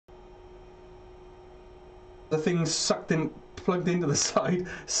The thing's plugged into the side,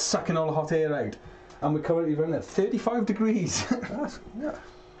 sucking all the hot air out. And we're currently running at 35 degrees. Yeah.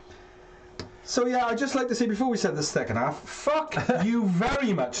 So yeah, I'd just like to say before we said the second half, fuck you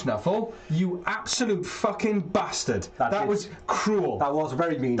very much, Nuffle. You absolute fucking bastard. That was cruel. That was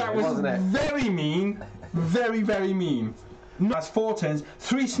very mean, wasn't it? Very mean. Very, very mean. That's 4 turns,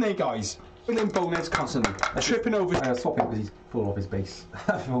 3 snake eyes. Filling boneheads constantly. Tripping over. I'm going to swap him because he's falling off his base.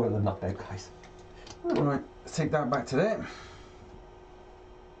 One of the knocked out guys. Alright, let's take that back to there.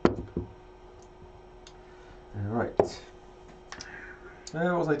 Alright.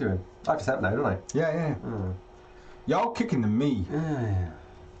 What was I doing? I have to set now, don't I? Yeah. You're kicking to me.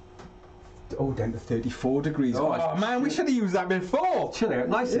 Oh, down to 34 degrees. Oh man, we should have used that before. Chilling out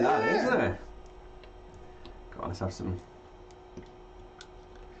nicely, that is, isn't it? Go on, let's have some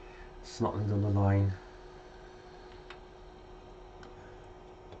snotlings on the line.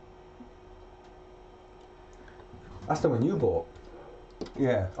 That's the one you bought.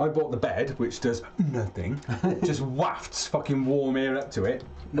 Yeah. I bought the bed, which does nothing. Just wafts fucking warm air up to it.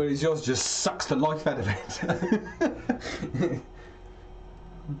 Whereas yours just sucks the life out of it.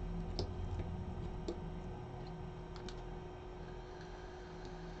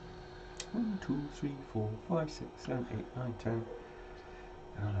 1, 2, 3, 4, 5, 6, 7, 8, 9, 10,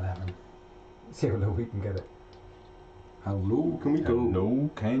 and 11. See how low we can get it. How low can we go? How low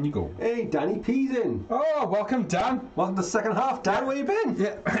can you go? Hey, Danny P's in. Oh, welcome, Dan. Welcome to the second half, Dan. Where you been?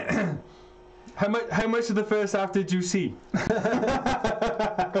 Yeah. How much of the first half did you see?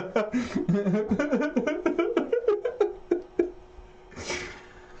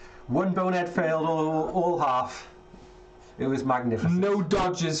 One bonehead failed all half. It was magnificent. No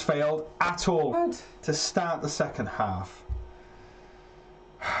dodges failed at all. What? To start the second half.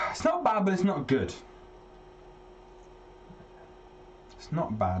 It's not bad, but it's not good. It's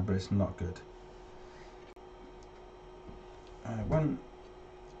not bad, but it's not good. One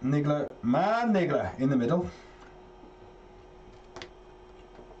niggler, man niggler in the middle.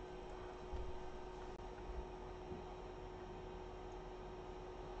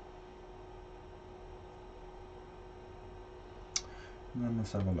 And then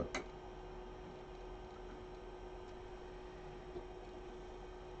let's have a look.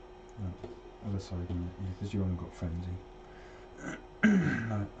 No, other side, because you haven't got frenzy.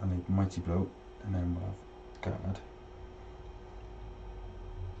 I need mighty blow, and then we'll have guard,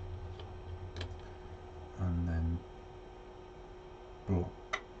 and then block,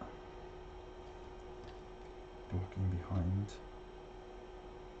 blocking behind,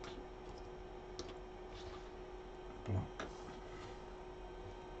 block.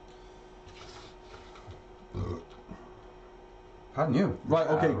 Pardon you. Right,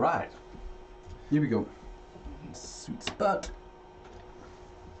 okay. Right. Here we go. Sweet spot.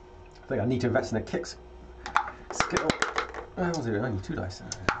 I think I need to invest in a kicks skill. What was it? I need 2 dice.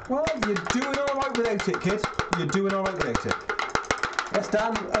 Well, you're doing alright without it, kid. You're doing alright without it. Yes,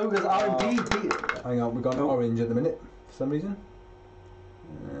 Dan. Ogres R&D. Hang on, we've got orange at the minute, for some reason.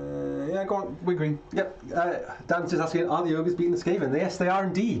 Yeah, go on, we're green. Yep. Dan's just asking, are the Ogres beating the Skaven? Yes, they are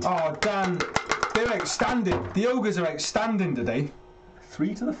indeed. Oh, Dan, they're outstanding. The Ogres are outstanding today.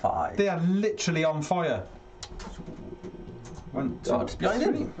 3 to the 5. They are literally on fire. 1, 2, it's behind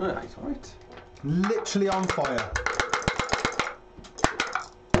 3. him. Right, alright. Literally on fire.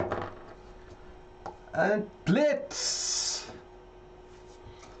 And blitz.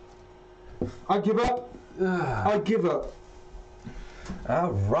 I give up. I give up.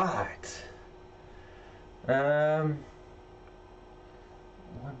 Alright. 1,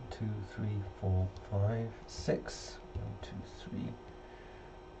 2, 3, 4, 5, 6. 1, 2, 3.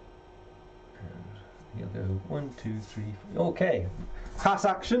 And he'll go 1, 2, 3, 4. Okay. Pass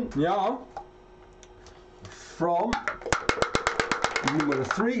action Yeah. from number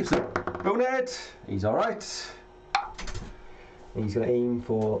 3. So bonehead. He's alright. He's going to aim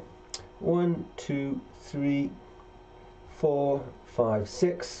for 1, 2, 3, 4, 5,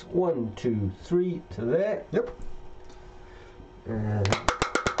 6. 1, 2, 3 to there. Yep.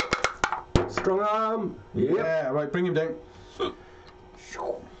 Strong arm. Yep. Yeah, right, bring him down.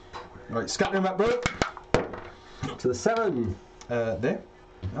 Right, scatter him up, bro. To the 7. There.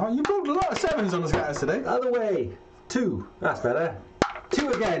 Oh, you rolled a lot of 7s on the scatters today. Other way. 2. That's better.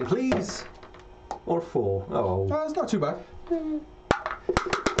 2 again, please. Or 4. Oh. Oh, that's not too bad.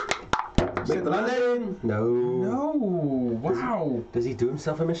 Make the landing. No. No, wow. Does he do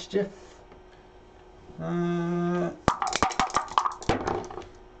himself a mischief?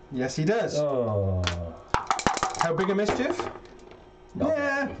 Yes, he does. Oh. How big a mischief? No,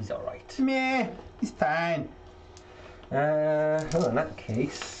 Yeah. he's alright. Meh, he's fine. Well, in that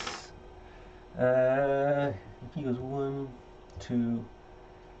case, He goes 1, 2,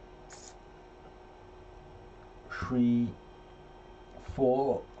 3,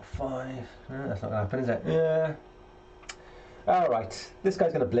 4, 5. That's not going to happen, is it? Yeah. Alright, this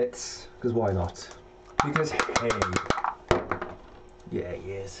guy's going to blitz, because why not? Because, hey. Yeah,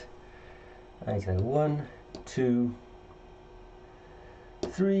 he is. And he's going to go 1, 2,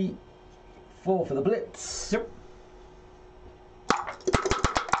 3, 4 for the blitz. Yep.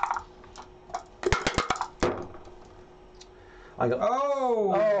 I got.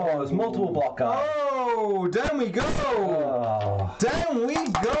 Oh! Oh, there's multiple blocker. Oh! Down we go! Oh. Down we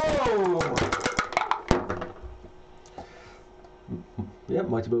go! Yep,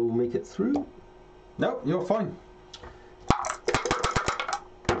 might as well make it through. No, you're fine.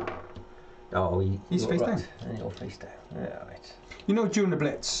 Oh, he's face down. And you're face down. Yeah, right. You know, during the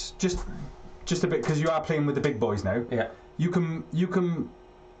blitz, just a bit, because you are playing with the big boys now. Yeah. You can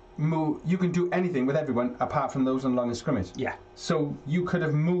move. You can do anything with everyone apart from those on line of scrimmage. Yeah. So you could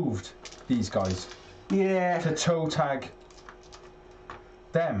have moved these guys. Yeah. To toe tag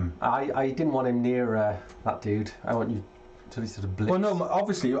them. I didn't want him near that dude. I want you to sort of blitz. Well, no,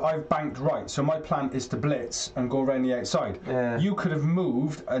 obviously I've banked right, so my plan is to blitz and go around the outside. Yeah. You could have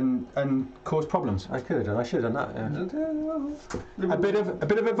moved and caused problems. I could have done. I should have done that. Yeah. A bit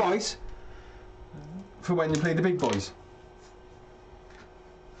of advice for when you play the big boys,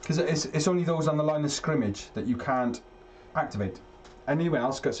 because it's only those on the line of scrimmage that you can't activate. Anyone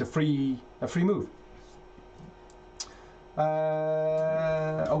else gets a free move.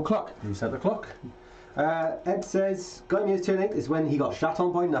 Clock. You set the clock. Ed says Guymir's turn 8 is when he got shat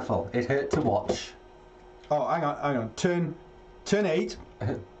on by Nuffle. It hurt to watch. Oh, hang on. Turn 8,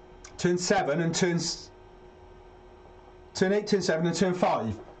 turn 7, and turn 8, turn 7, and turn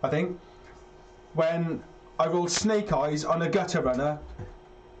 5. I think when I rolled Snake Eyes on a gutter runner.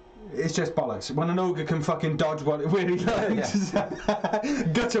 It's just bollocks. When an ogre can fucking dodge where he likes. Yeah.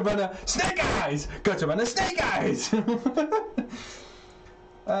 Gutter runner, Snake Eyes! Gutter runner, Snake Eyes!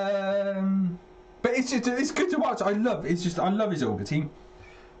 But it's good to watch. I love his ogre team.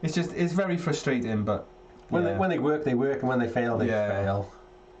 It's very frustrating, but when they work, and when they fail, they fail.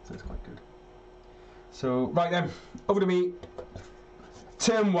 So it's quite good. So right then, over to me.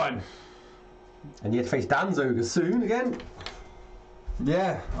 Turn 1. And you have to face Dan's ogres soon again.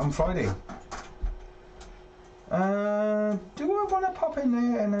 Yeah, on Friday. Do I want to pop in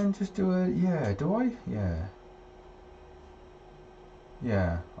there and then just do it? Yeah, do I? Yeah.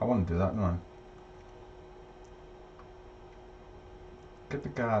 Yeah, I want to do that, don't I? Get the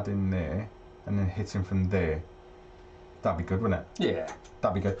guard in there and then hit him from there. That'd be good, wouldn't it? Yeah.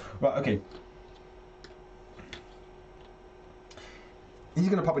 That'd be good. Right, okay. He's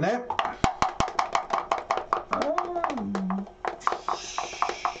going to pop in there.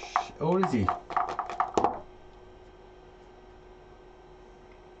 Or is he? Hit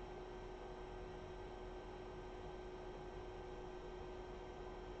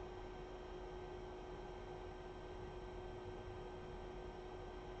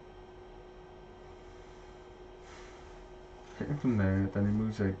him from there, then he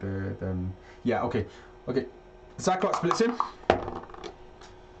moves out there, then... Yeah, okay. Okay. Zacklot splits him.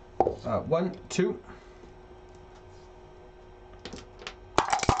 1, 2...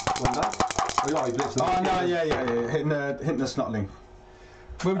 Oh no, yeah, hitting the snotling.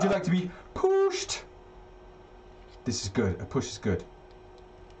 Where would you like to be pushed? This is good. A push is good.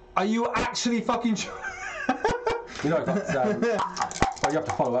 Are you actually fucking sure? You know, I've got, you have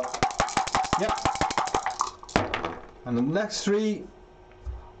to follow up. Yep. And the next 3,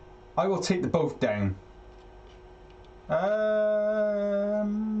 I will take the both down.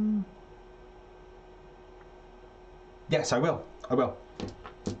 Yes, I will. I will.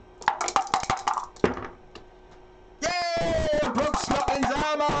 Broke Snotling's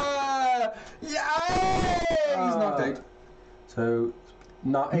armour! Yeah! He's knocked out. So,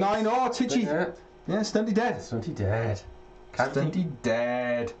 9 Titchy. Yeah, Stunty dead. Stunty dead. Stunty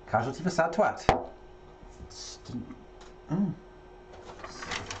dead. Casualty for Sad Twat.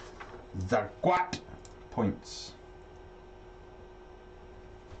 The Gwat points.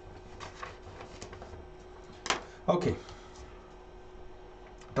 Okay.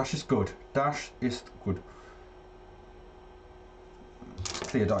 Dash is good. Dash is good.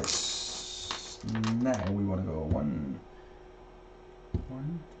 Clear dice. Now we want to go 1,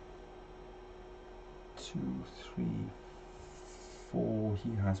 2, 3, 4.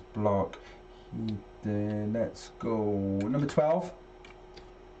 He has block. Let's go. Number 12.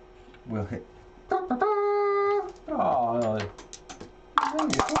 We'll hit. Oh, I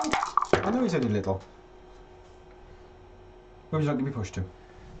know he's only little. Where would you like to be pushed to?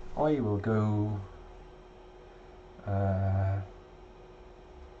 I will go.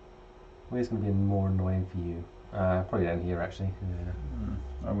 Where's going to be more annoying for you? Probably down here, actually.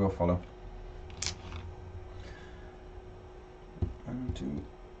 Yeah. I will follow. 1, 2,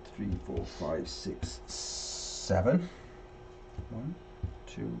 3, 4, 5, 6, 7. 1,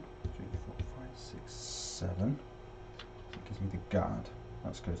 2, 3, 4, 5, 6, 7. That gives me the guard.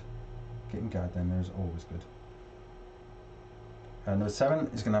 That's good. Getting guard then there is always good. And number 7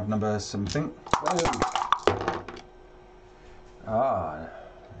 is going to have number something. Ah,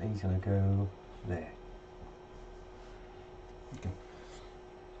 he's going to go there. Okay.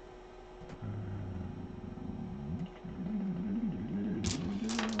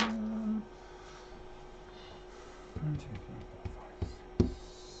 1, 2, 3, 4, 5,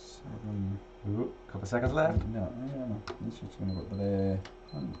 6, 7. Ooh, couple of seconds left. No. This is going to go there.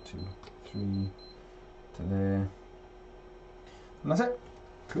 1, 2, 3 to there. And that's it.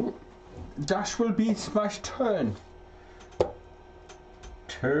 Cool. Dash will be smash turn.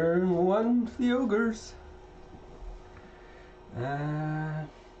 Turn 1 for the ogres.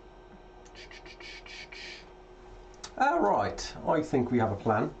 Right, I think we have a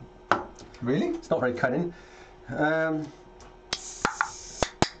plan. Really? It's not very cunning. Stand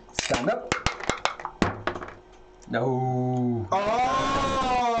up. No.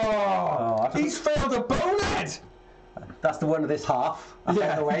 Oh! He's failed a bonehead! That's the one of this half. That's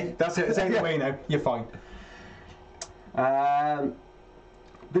out of the way. That's it. It's out of the way now. You're fine.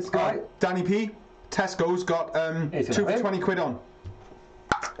 This guy. Danny P. Tesco's got 2 for 20 quid on.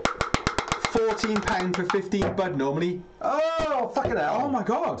 £14 for 15 bud normally. Oh, fucking hell. Oh my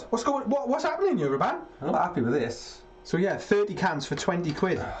god. What's happening here, Ruban? I'm not happy with this. So yeah, 30 cans for 20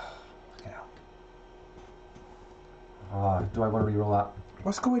 quid. Fucking hell. Oh, do I want to re-roll that?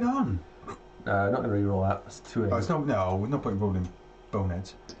 What's going on? Not going to re-roll that. It's too early. Oh, we're not putting rolling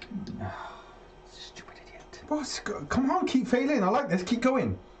boneheads. Stupid idiot. Come on, keep failing. I like this. Keep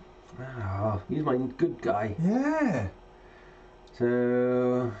going. Oh, he's my good guy. Yeah.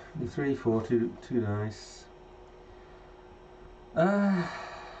 So 3, 4, 2 dice.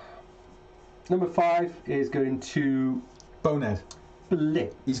 Number 5 is going to Bonehead.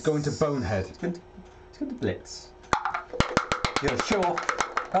 blitz. He's going to bonehead. He's going to blitz. He's going to show off.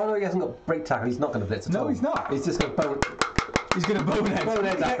 Oh no, he hasn't got break tackle. He's not going to blitz at all. No, he's not. He's just going to bone. He's going to bonehead.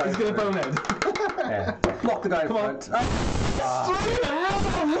 Bonehead. Yeah, he's going to bonehead. Yeah. Block the guy in front.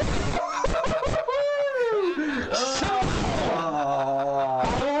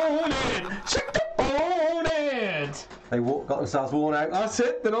 Bonehead! Check the bonehead! They got themselves worn out. That's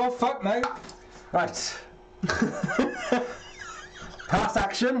it, they're all fucked now. Right. Pass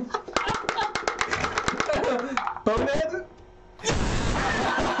action. Bonehead?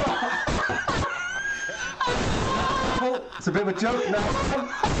 Oh, it's a bit of a joke now.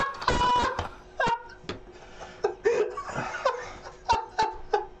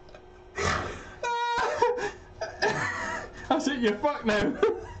 That's it, you're fucked now.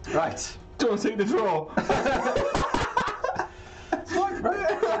 Right. Do you want to take the draw?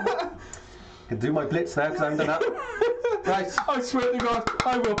 Can do my blitz now because I haven't done that. Right. I swear to God,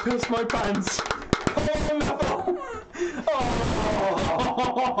 I will piss my pants. Oh no!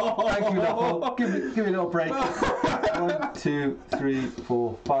 Oh. Thank you, Nuffle. Give me a little break. 1, 2, 3,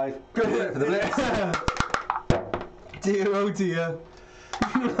 4, 5. Good for the blitz. Dear, oh dear.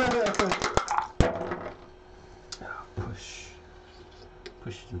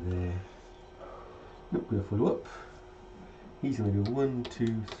 Push to there. Nope, we're going to follow up. He's going to go 1,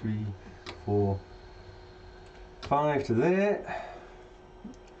 2, 3, 4, 5 to there.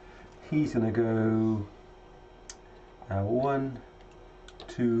 He's going to go 1,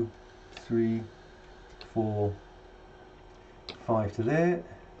 2, 3, 4, 5 to there.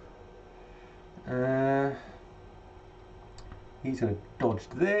 He's going to dodge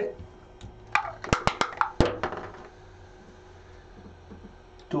to there.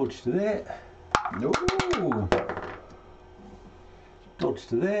 Dodge to there. No. Dodge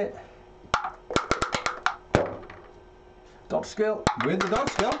to there. Dodge skill. With the dodge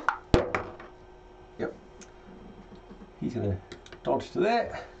skill. Yep. He's going to dodge to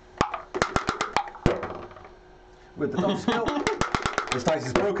there. With the dodge skill. This dice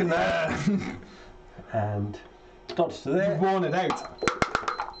is broken now. And dodge to there. You've worn it out.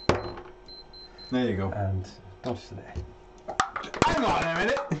 There you go. And dodge to there. Hang on a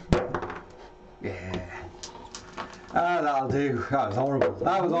minute. Yeah. That'll do. That was horrible.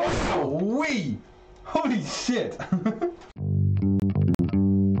 That was horrible. Wee! Holy shit!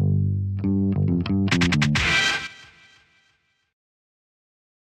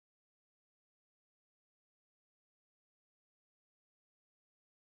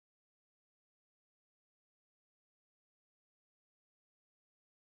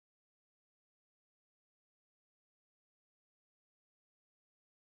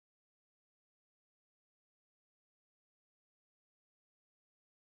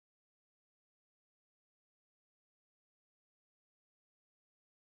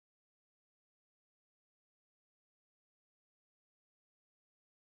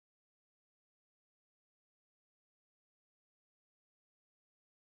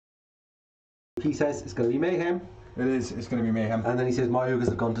 he says it's going to be mayhem. It is. It's going to be mayhem. And then he says my ogres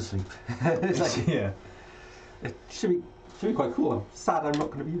have gone to sleep. It's like, yeah. It should be quite cool. I'm sad I'm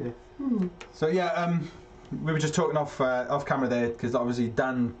not going to be there. So yeah, we were just talking off camera there because obviously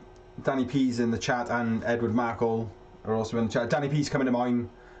Danny P's in the chat and Edward Markle are also in the chat. Danny P's coming to mine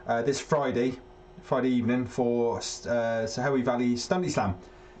this Friday evening for Sahawi Valley Stunty Slam,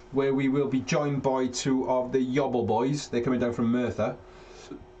 where we will be joined by two of the Yobble boys. They're coming down from Merthyr,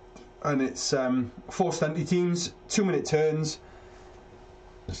 and it's 4 stunty teams, 2-minute turns.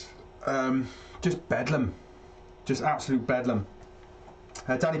 Just bedlam, just absolute bedlam.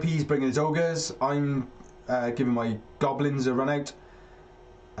 Danny P's bringing his ogres. I'm giving my goblins a run out.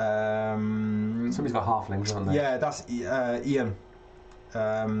 Somebody's got halflings, haven't they? Yeah, that's Ian.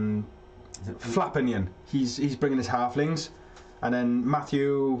 Flappinian. He's bringing his halflings, and then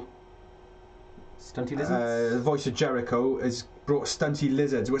Matthew, Stunty lizards. voice of Jericho, has brought stunty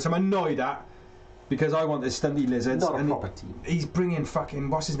lizards, which I'm annoyed at because I want the stunty lizards. Not a proper team. He's bringing fucking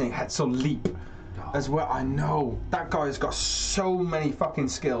what's his name, Hetzel Leap, as well. I know that guy's got so many fucking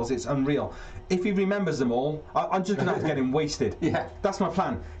skills. It's unreal. If he remembers them all, I'm just gonna have to get him wasted. Yeah, that's my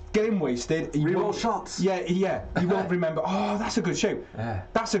plan. Get him wasted. Reroll shots. Yeah. He won't remember. Oh, that's a good shout. Yeah.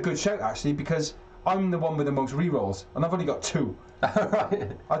 That's a good shout actually, because I'm the one with the most rerolls, and I've only got 2.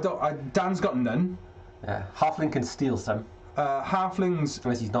 Right. Dan's got none. Yeah. Halfling can steal some. Halflings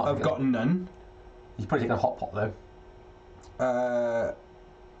unless he's not. I've got none. He's probably taking a hot pot though.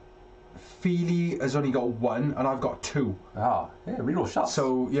 Feely has only got 1, and I've got 2. Ah, yeah, reroll shots.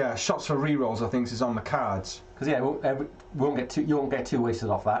 So yeah, shots for rerolls I think is on the cards. Because yeah, we won't get 2. You won't get 2 wasted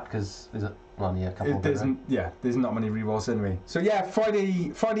off that because there's only a couple. There's not many rerolls anyway. So yeah,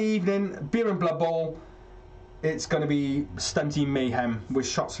 Friday evening, beer and blood bowl. It's going to be stunty mayhem with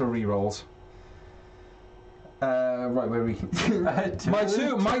shots for rerolls. Right, where are we?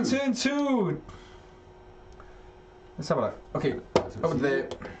 My turn too. Let's have a look. Okay, over there.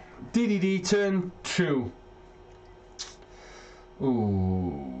 DDD turn 2.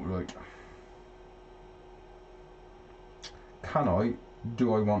 Ooh, right.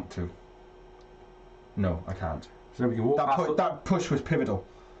 Do I want to? No, I can't. So we can walk that push was pivotal.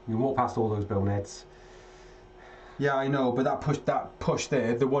 You can walk past all those boneheads. Yeah, I know, but that push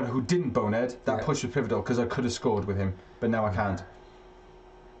there, the one who didn't bonehead, that push was pivotal because I could have scored with him, but now I can't.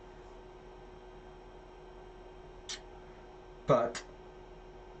 But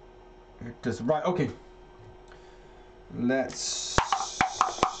it does right. Okay, let's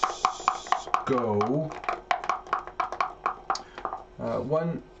go.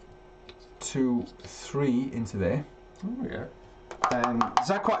 1, 2, 3 into there. Oh yeah. Then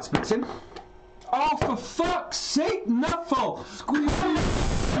Zaquat splits in. Oh, for fuck's sake, Nuffle!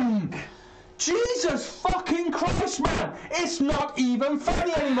 Jesus fucking Christ, man! It's not even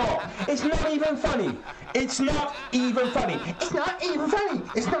funny anymore! It's not even funny! It's not even funny! It's not even funny!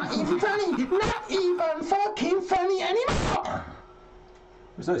 It's not even funny! Not even fucking funny anymore!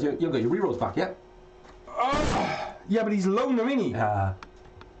 So you haven't got your rerolls back yet? Oh, yeah, but he's loner, isn't he? Yeah.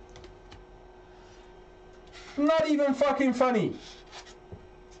 Not even fucking funny.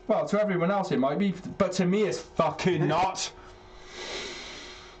 Well, to everyone else it might be, but to me it's fucking not.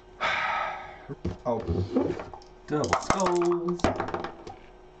 Oh. Double skulls.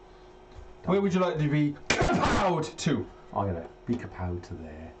 Where would you like to be kapowed to? I'm going to be kapowed to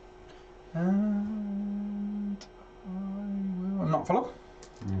there. And I will not follow.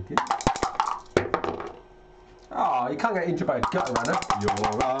 Okay. Oh, you can't get injured by a gutter runner.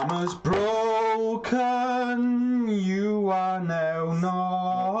 Your armor's broken. You are now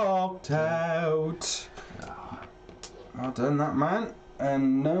knocked out. Well done, that man.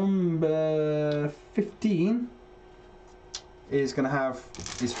 And number 15 is going to have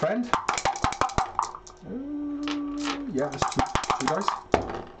his friend. Yeah, that's two dice.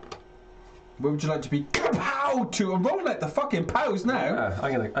 Where would you like to be kapowed to? I'm rolling like the fucking pows now. Yeah,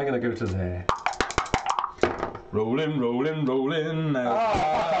 I'm gonna go to there. Rolling, rolling, rolling.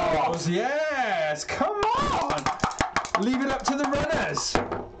 Oh, yes! Come on! Leave it up to the runners.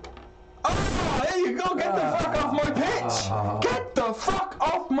 Oh, there you go. Get the fuck off my pitch. Get the fuck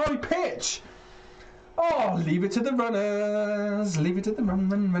off my pitch. Oh, leave it to the runners. Leave it to the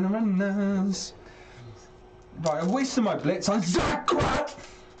runners. Right, I'm wasting my blitz on Zaquat.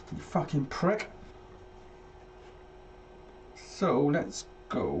 You fucking prick. So let's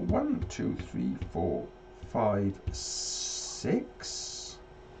go. 1, 2, 3, 4, 5, 6.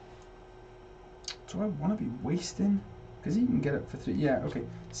 Do I want to be wasting? Because he can get up for 3. Yeah, okay.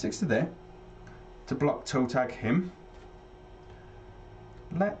 6 to there. To block toe tag him.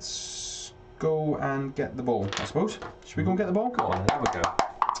 Let's go and get the ball, I suppose. Should we go and get the ball? Go on, have a go.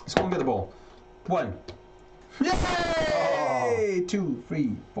 Let's go and get the ball. 1. Yay! 2,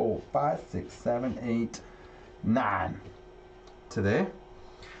 3, 4, 5, 6, 7, 8, 9. To there.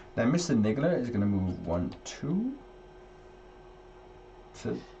 Then Mr. Niggler is going to move 1, 2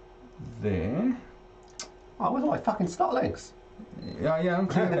 to there. Oh, where's all my fucking starlings? Yeah, I'm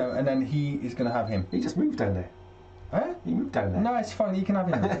clear now. And then he is going to have him. He just moved down there. Huh? He moved down there. No, it's fine. You can have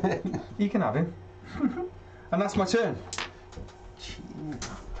him. You can have him. And that's my turn.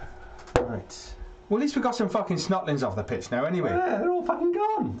 Right. Well, at least we got some fucking snotlings off the pitch now, anyway. Yeah, they're all fucking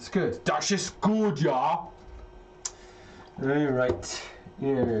gone. It's good. That's just good, yeah. Alright.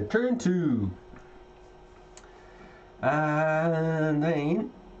 Yeah, turn 2. And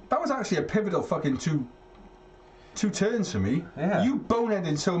then... That was actually a pivotal fucking two turns for me. Yeah. You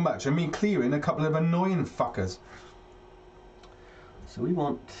boneheaded so much and me clearing a couple of annoying fuckers. So we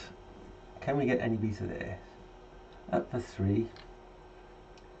want... Can we get any beat of there? Up for 3.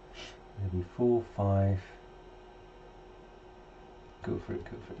 Maybe 4, 5. Go for it,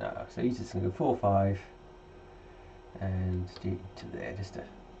 go for it. No, so he's just going to go 4, 5. And do to there, just to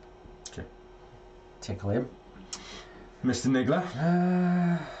tickle him. Mr. Niggler.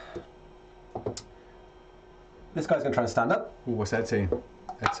 This guy's going to try and stand up. Ooh, what's that saying?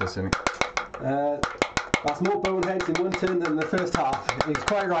 That says something. That's more boneheads in one turn than the first half. He's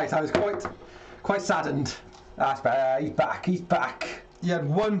quite right. I was quite saddened. That's better. He's back. He's back. You had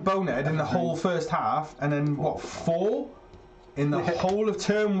 1 bonehead in the whole first half, and then what, 4 in the whole of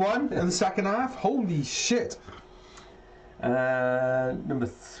turn 1 in the second half? Holy shit! Number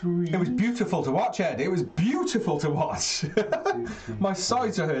 3. It was beautiful to watch, Ed. It was beautiful to watch. 2, 3, my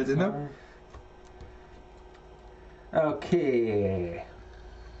sides are hurting now. Okay.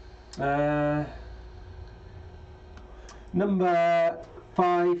 Number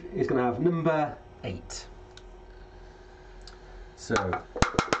 5 is going to have number 8. So,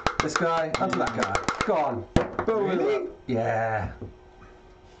 this guy onto that guy. Go on. Boom. Really? Yeah.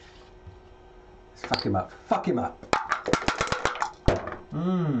 Let's fuck him up. Fuck him up.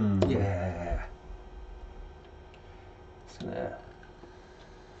 Yeah. Just gonna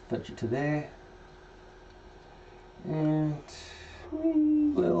fudge it to there. And we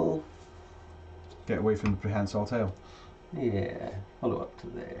will... Get away from the prehensile tail. Yeah, follow up to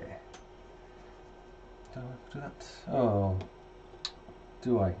there. Do I have to do that? Oh.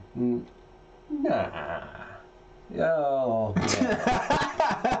 Do I? Nah. Oh.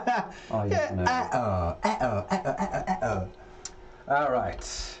 Yeah. Oh, yes, no.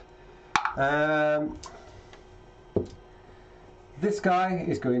 Alright. This guy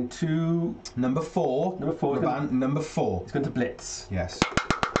is going to... Number 4. Number 4. Number 4. He's going to blitz. Yes.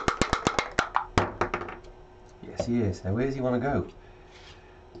 Yes, he is. Now, where does he want to go?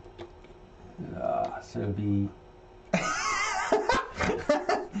 So it'll be...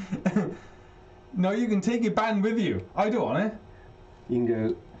 No, you can take your band with you. I don't want it. You can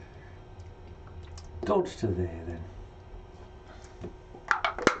go... Dodge to there, then.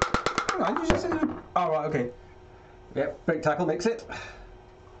 Hang on, you just said... Oh, right, okay. Yep, break tackle, mix it.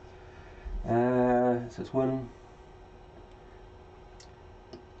 So it's 1,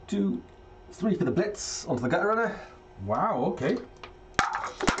 2, 3 for the blitz onto the gutter runner. Wow, okay.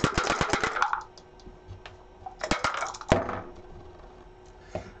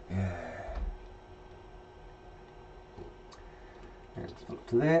 Yeah. Let's put up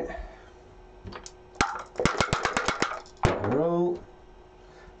to there. Roll.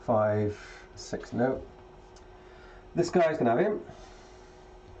 5, 6, no. This guy's going to have him.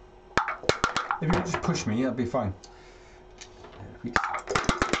 If you could just push me, that'd be fine.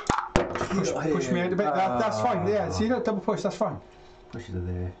 Push me out a bit. That's fine. Yeah, see, look, double push. That's fine. Push it to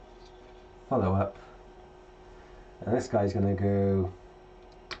there. Follow up. And this guy's going to go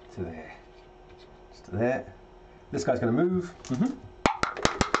to there. Just to there. This guy's going to move.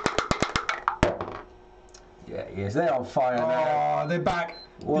 Yeah, he is. They're on fire now. Oh, they're back.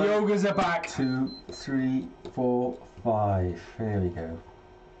 1, the ogres are back. 2, 3, 4, 5. There we go.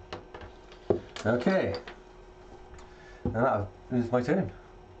 Okay. And that is my turn.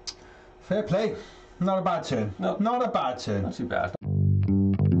 Fair play. Not a bad turn. No. Not a bad turn. Not too bad.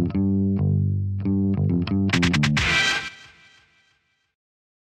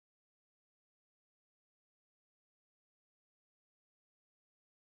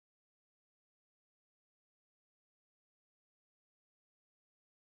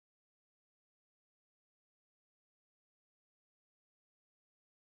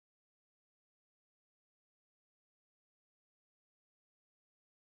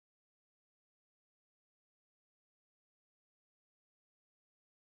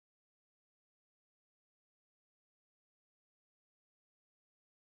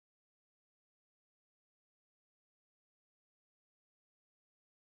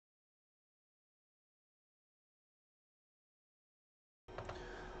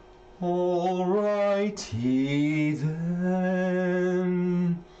 Alrighty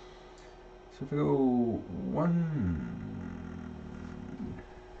then. So if we go 1.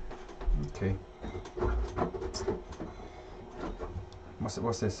 Okay.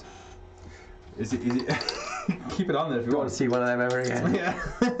 What's this? Is it keep it on there if you want want to see one of them ever again. Yeah.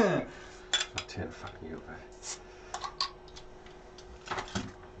 I'll turn fucking you over.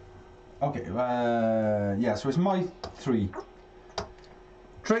 Okay, yeah, so it's my 3.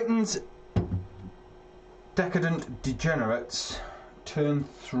 Drayton's Decadent Degenerates, turn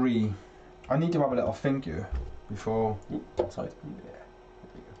 3. I need to have a little think here before... Sorry. Yeah.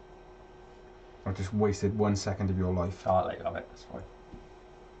 I've just wasted 1 second of your life. Oh, I'll let you have it, that's fine.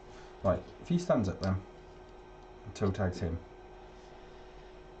 Right, if he stands up then, and toe tags him.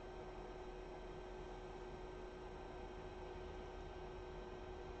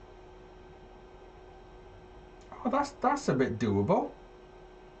 Oh, that's a bit doable.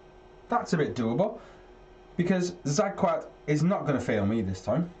 That's a bit doable. Because Zagquat is not going to fail me this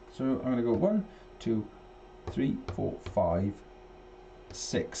time. So I'm going to go 1, 2, 3, 4, 5,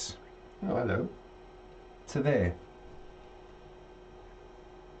 6. Oh, hello. To there.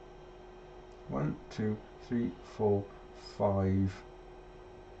 1, 2, 3, 4, 5,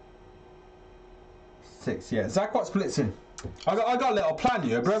 6. Yeah, Zagquat's blitzing. I got a little plan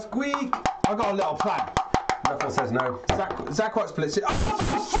here, bro. Squeak! I got a little plan. Nothing says no. Zagquat's blitzing. Oh,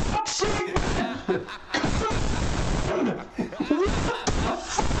 for fuck's sake!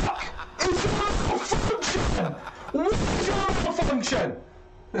 What's your function?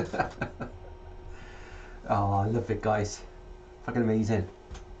 Oh, I love it, guys. Fucking amazing.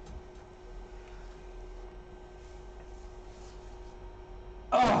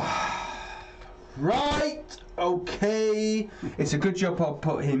 Oh, right. Okay. It's a good job I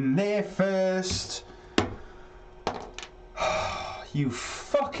put him there first. You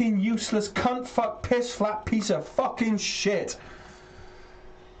fucking useless cunt, fuck, piss, flat piece of fucking shit.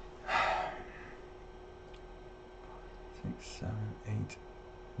 6, 7, 8,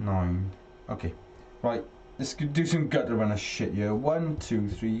 9. Okay, right. Let's do some gutter runner shit here. 1, 2,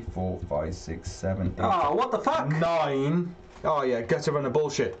 3, 4, 5, 6, 7, 8. Oh, what the fuck? 9. Oh yeah, gutter runner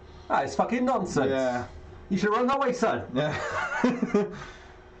bullshit. That is fucking nonsense. Yeah. You should run that way, son. Yeah.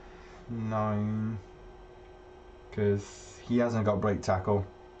 9. Because he hasn't got break tackle.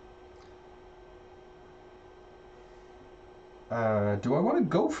 Do I want to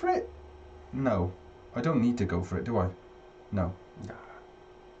go for it? No. I don't need to go for it, do I? No. No.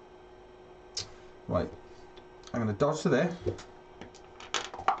 Right. I'm going to dodge to there.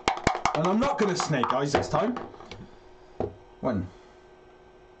 And I'm not going to snake eyes this time. 1,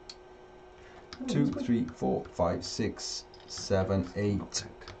 2, 3, 4, 5, 6, 7, 8,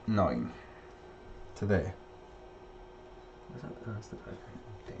 9. To there. That's the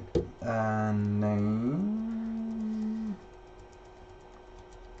And then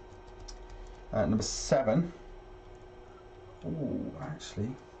number 7. Oh,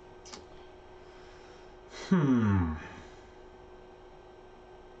 actually.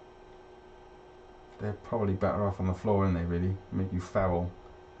 They're probably better off on the floor, aren't they, really? Make you foul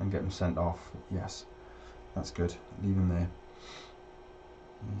and get them sent off. Yes, that's good. Leave him there.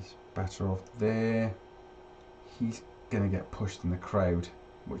 He's better off there. He's going to get pushed in the crowd,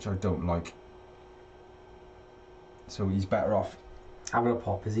 which I don't like. So he's better off. Having a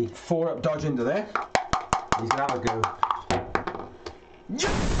pop, is he? 4 up dodge into there. He's going to have a go.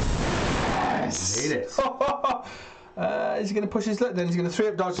 Yes! Made it. Is he going to push his luck then? He's going to 3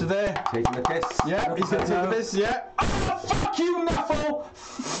 up dodge to there. Taking the piss. Yeah, he's going to take the piss, yeah. Oh, fuck you, Nuffle!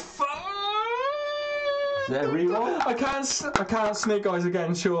 Is there a reroll? I can't snake eyes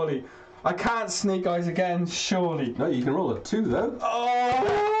again, surely. I can't snake eyes again, surely. No, you can roll a 2 though.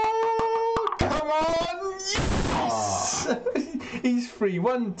 Oh, come on! Yes! He's free.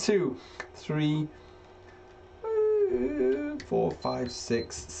 1, 2, 3, 4, 5,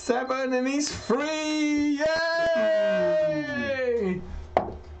 6, 7, and he's free! Yay!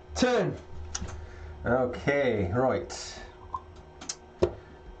 Turn. Okay, right.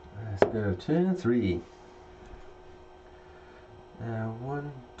 Let's go. Turn 3.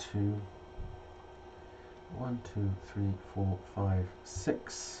 1, 2, 3, 4, 5,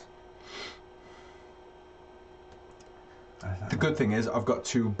 6. The good thing is I've got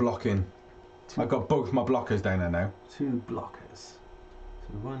 2 blocking. I've got both my blockers down there now. 2 blockers.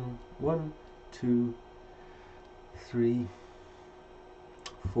 So 1, 2, 3,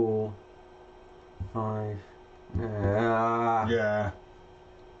 4, 5. Yeah.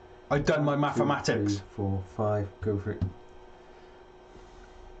 I've done my mathematics. 2, 3, 4, 5. Go for it.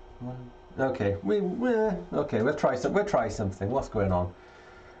 1. Okay, we'll try something. What's going on?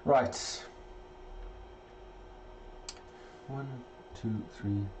 Right. 1, 2,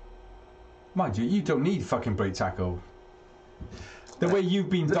 3. Mind you, you don't need fucking break tackle. The way you've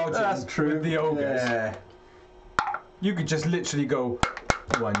been dodging That's true. with the ogres, Yeah. you could just literally go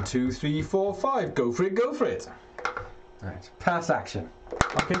 1, 2, 3, 4, 5. Go for it, go for it. Right. Pass action.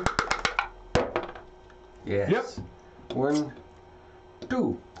 Okay. Yes. Yep. 1,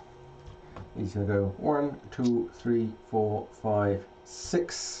 2. He's going to go 1, 2, 3, 4, 5,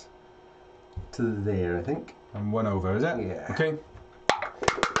 6 to there, I think. And 1 over, is it? Yeah. Okay.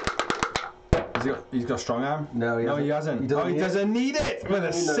 He's got strong arm? No, he hasn't. He doesn't need it with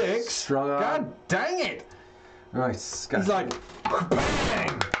a 6. Strong arm. God dang it. Right. He's like,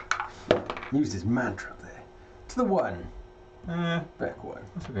 bang. Used his mantra up there. To the 1. Back 1.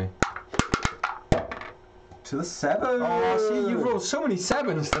 That's okay. To the 7. Oh, see, you've rolled so many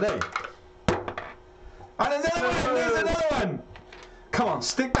 7s today. And there's another one! There's another one! Come on,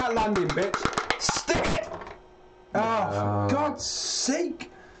 stick that landing, bitch. Stick it! Oh, for God's sake!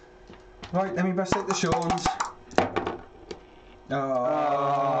 Right, let me best take the Shawns.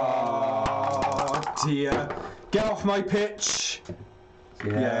 Oh, dear. Get off my pitch.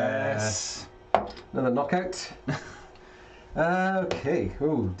 Yes. Another knockout. Okay.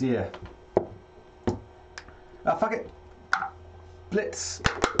 Oh, dear. Ah, fuck it. Blitz.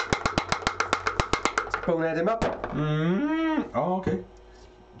 Let's bonehead him up. Oh, okay.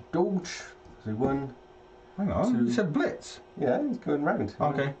 Dodge. So 1. Hang on, 2. you said blitz. Yeah, he's going round.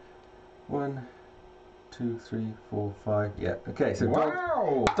 Okay. 1, 2, 3, 4, 5. Yeah. Okay. So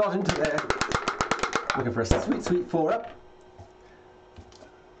Wow! dodge into there. Looking for a sweet, sweet 4 up.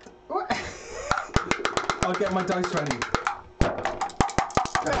 What? I'll get my dice ready.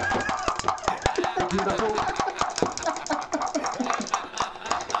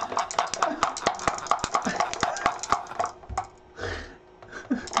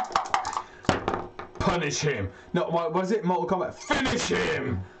 Punish him. No, what is it? Mortal Kombat. Finish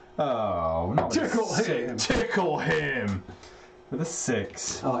him. Oh, not Tickle him. Tickle him. With a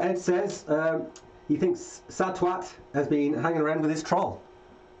 6. Oh, Ed says he thinks Sadtwat has been hanging around with his troll.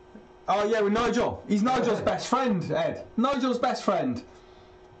 Oh yeah, with Nigel. He's Nigel's best friend, Ed. Nigel's best friend.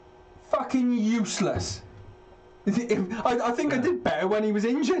 Fucking useless. I think I did better when he was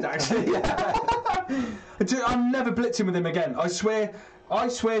injured, actually. I'm never blitzing with him again. I swear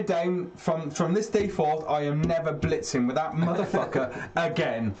down from this day forth, I am never blitzing with that motherfucker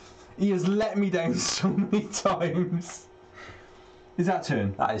again. He has let me down so many times. Is that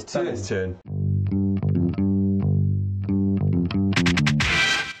turn? That is turn. That is turn.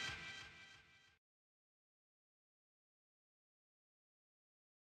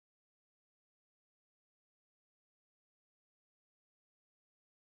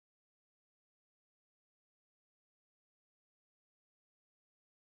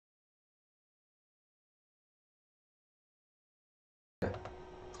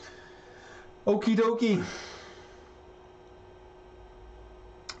 Okie dokie.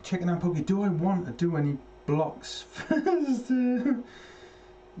 Chicken and pokey. Do I want to do any blocks first?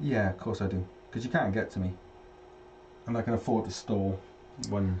 Yeah, of course I do. Because you can't get to me. And I can afford to stall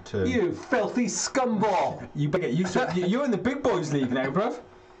 1 turn. You filthy scumball! You better get used to it. You're in the big boys league now, bruv.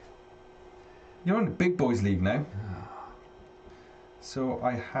 You're in the big boys league now. So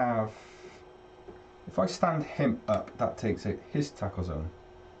I have... If I stand him up, that takes out his tackle zone.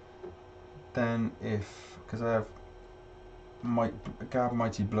 Then because I have Gab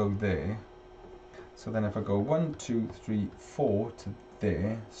Mighty Blow there, so then if I go 1, 2, 3, 4 to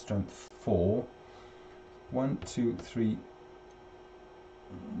there, strength 4, 1, 2, 3,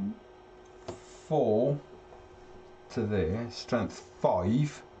 4 to there, strength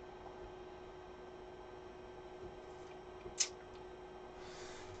 5.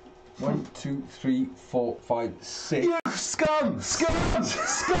 One, 2, 3, 4, 5, 6. You scum! Scum!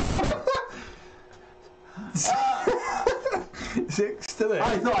 Scum! 6 to there.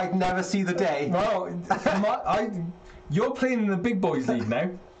 I thought I'd never see the day. Well, you're playing in the big boys league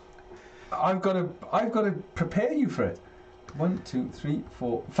now. I've got to prepare you for it. 1, 2, 3,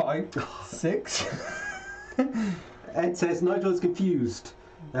 4, 5, 6. Ed says Nigel's confused.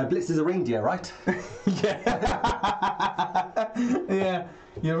 Blitz is a reindeer, right? Yeah. Yeah,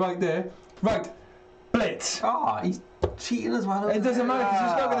 you're right there. Right, Blitz. Ah, he's cheating as well. It doesn't matter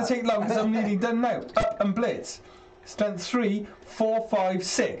because it's not going to take long because I'm nearly done now. Up and Blitz. Strength 3, 4, 5,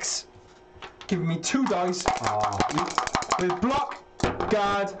 6. Giving me 2 dice with block,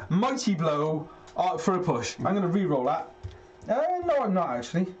 guard, mighty blow for a push. I'm going to re-roll that. No, I'm not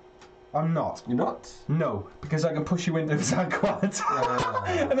actually. I'm not. You're not? No, because I can push you into Zanquat.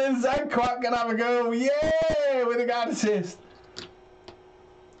 And then Zanquat can have a go. Yeah, with a guard assist.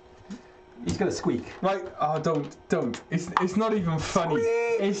 He's going to squeak. Right, oh, don't. It's not even funny.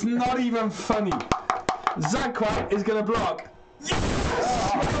 Squeak! It's not even funny. Zagquat is going to block.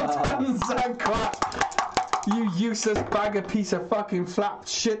 Yes! Well done, Zagquat. You useless bag of piece of fucking flap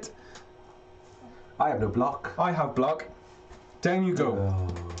shit. I have no block. I have block. Down you go. Oh.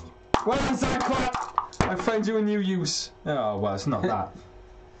 Well done, Zagquat. I found you a new use. Oh, well, it's not that.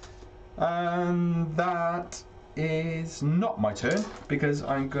 And that is not my turn because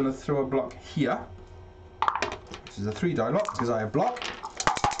I'm going to throw a block here, which is a 3-die block because I have block.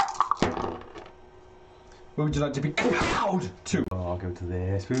 Where would you like to be cowed to? Oh, I'll go to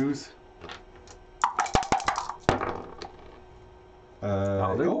this, booze.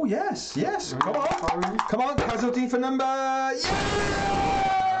 Oh yes, come on, casualty for number.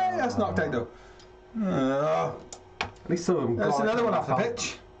 Yeah, that's knocked out though. At least some of them. There's another one off the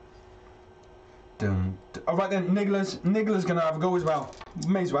pitch. All right then, Niggler's gonna have a go as well.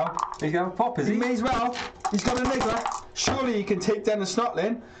 May as well. He's gonna have a pop, is he? He may as well. He's got a Niggler. Surely he can take down the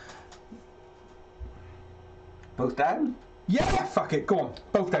Snotling. Both down? Yeah, fuck it. Go on,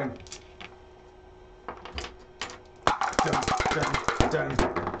 both down. Dun.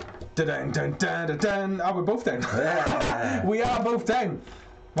 Oh, we're both down. Yeah. We are both down.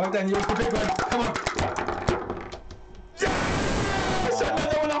 Right then, you're the big one. Come on. Yes!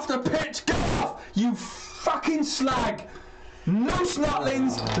 Another one off the pitch. Get off, you fucking slag. No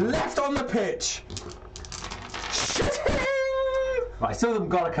Snotlings left on the pitch. Shitting! Right, some of them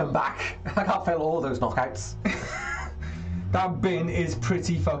gotta come back. I can't fail all those knockouts. That bin is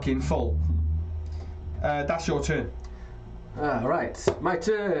pretty fucking full. That's your turn. Right, my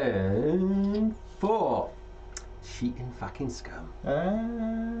turn. 4. Cheating fucking scum.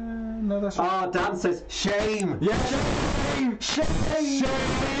 No, that's right. Oh, Dan says shame. Yeah,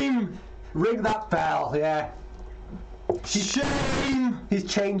 shame. Ring that bell. Yeah. Shame. He's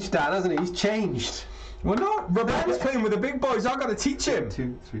changed, Dan, hasn't he? He's changed. Well, not. Raban's playing with the big boys. I got to teach him.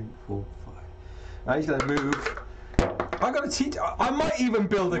 2, 3, 4, 5. Now he's gonna move. I got to teach. I might even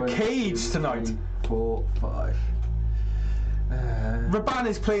build a 1, cage 2, tonight. 3, 4, 5. Raban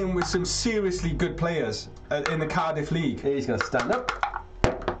is playing with some seriously good players in the Cardiff League. He's gonna stand up.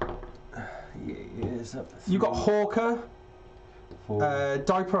 He is up. You got Hawker, 4,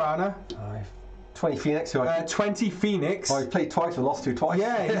 Diperana, 5. 20 Phoenix. Who 20 Phoenix. he's played twice and lost 2 twice.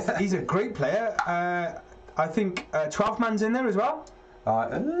 Yeah, he's a great player. I think 12 man's in there as well.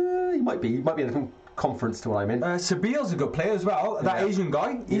 He might be. He might be in a different conference to what I'm in. Sabil's a good player as well. That Yeah. Asian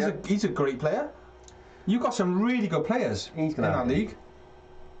guy, he's a great player. You got some really good players in that league.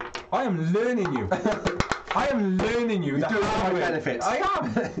 I am learning you. I am learning you. You're doing it for my benefit. I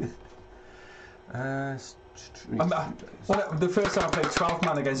am. The first time I played 12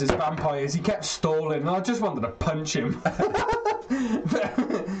 man against his vampires, he kept stalling, and I just wanted to punch him.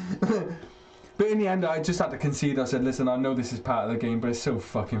 But in the end, I just had to concede. I said, "Listen, I know this is part of the game, but it's so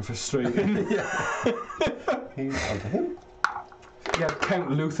fucking frustrating." He's onto him. He had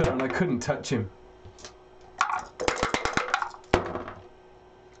Count Luther, and I couldn't touch him.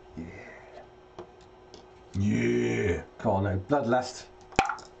 Yeah. Come on now, Bloodlust.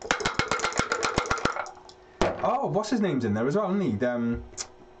 Oh, what's his name's in there as well, isn't he?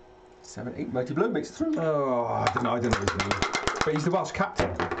 7, 8, Mighty Blue makes it through. Oh, I don't know his name. But he's the Welsh captain.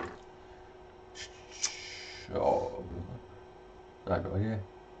 Oh, I have no idea.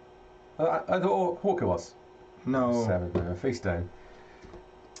 I thought Hawker was. No. 7, face down.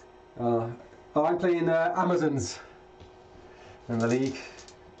 I'm playing Amazons in the league.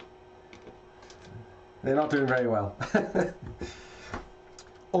 They're not doing very well.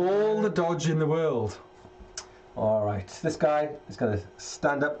 All the dodge in the world. All right, this guy is going to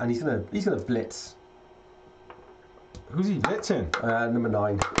stand up and he's going to blitz. Who's he blitzing? Number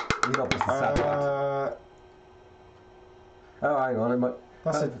 9. He's not blitzing. Oh, hang on.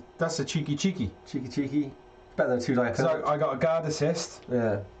 That's a cheeky. Cheeky. Better than 2-die. So I got a guard assist.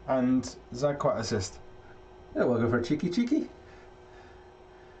 Yeah. And Zagquat assist. Yeah, we'll go for a cheeky.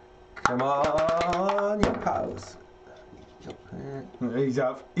 Come on, you pals. He's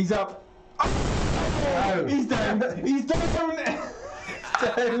up. Oh, he's down. He's down.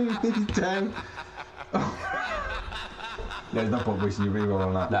 There's no point wasting your reroll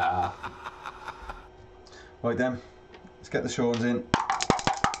on that. Nah. Right then, let's get the Shawns in.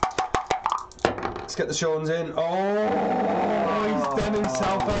 Oh, he's done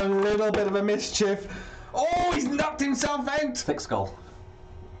himself a little bit of a mischief. Oh, he's knocked himself out. Thick skull.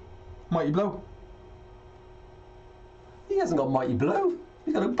 Mighty blow. He hasn't got Mighty Blow.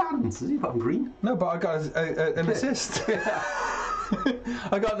 He's got no bands. Has he got green? No, but I got an assist.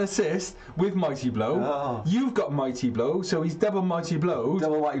 I got an assist with Mighty Blow. Oh. You've got Mighty Blow, so he's double Mighty Blowed.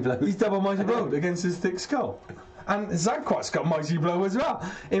 Double Mighty Blow. He's double Mighty Blowed against his thick skull. And Zanquat's got Mighty Blow as well.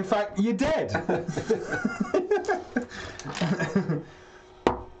 In fact, you're dead.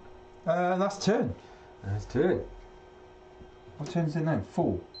 That's turn. That's turn. What turn is it now?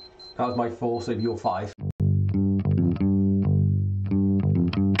 4. That was my 4, so you're 5.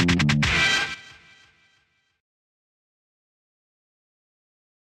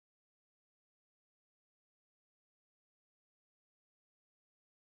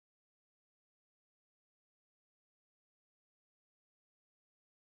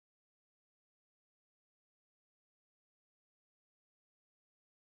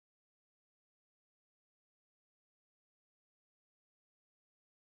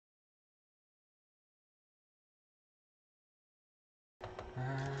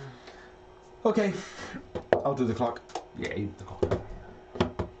 Okay, I'll do the clock. Yeah, you the clock.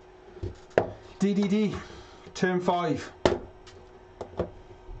 DDD, turn 5.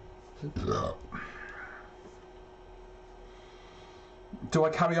 Do I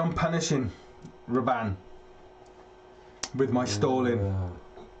carry on punishing Raban with my stalling?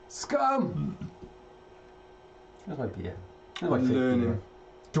 Scum! That's my beer. That's my fake Learn beer. him.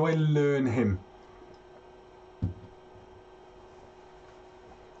 Do I learn him?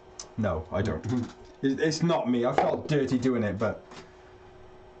 No, I don't. It's not me. I felt dirty doing it, but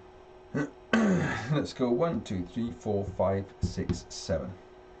let's go 1, 2, 3, 4, 5, 6, 7.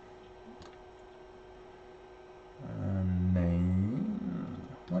 Name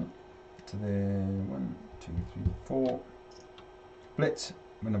 1 to the 1, 2, 3, 4. Blitz.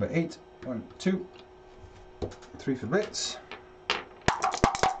 Number 8. 1, 2, 3 for blitz.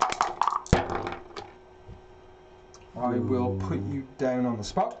 I will put you down on the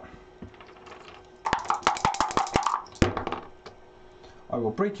spot. I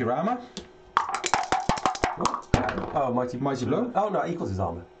will break your armour. Oh, Mighty Blow. Oh no, it equals his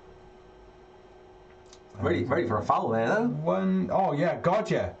armour. Ready for a foul there though. 1. Oh yeah, God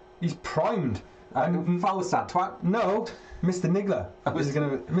yeah. He's primed. Foul sad twat. No, Mr. Niggler.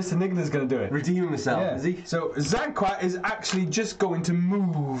 Mr. Niggler's gonna do it. Redeem himself, Yeah. is he? So Zanquat is actually just going to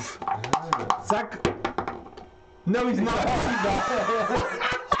move. No, he's not.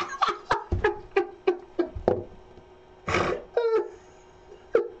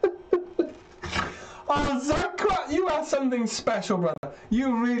 Oh, Zanquat, you are something special, brother.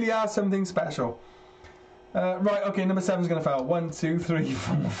 You really are something special. Right, okay, number 7's going to foul. 1, 2, 3,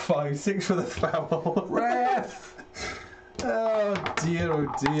 4, 5, 6 for the foul. Ref! Oh dear, oh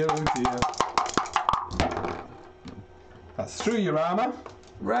dear, oh dear. That's through your armour.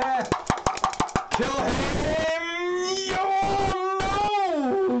 Ref! Kill him!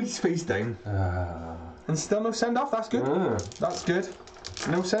 Oh no! He's face down. And still no send off, that's good. That's good.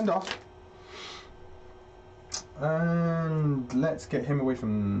 No send off. And let's get him away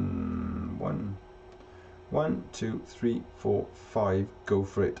from 1, 2, 3, 4, 5. Go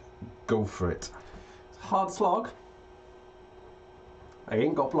for it. Go for it. Hard slog. I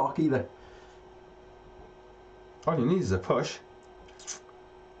ain't got block either. All you need is a push.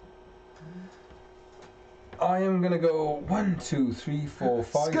 I am going to go 1, 2, 3, 4,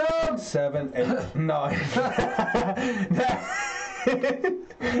 5, Scum! 6, 7, 8, 9.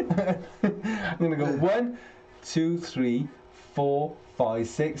 I'm going to go 1, 2, 3, 4, 5,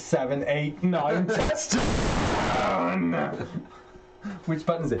 6, 7, 8, 9. Touchdown! Which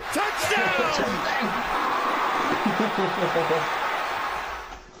button is it?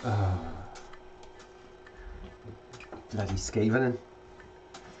 Bloody Skaven.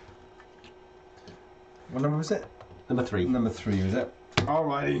 What number was it? Number 3. Number 3 was it?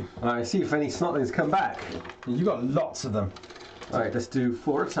 Alrighty. Alright, see if any snotlings come back. You got lots of them. Alright, let's do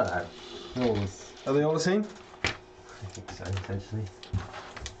 4 at a time. Are they all the same? I think so, essentially.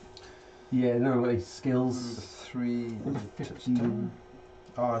 Yeah, no, skills. Number 3. 15.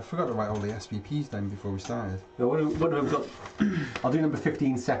 Oh, I forgot to write all the SVPs down before we started. No, what have I got? I'll do number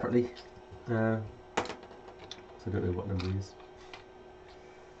 15 separately. So I don't know what number he is.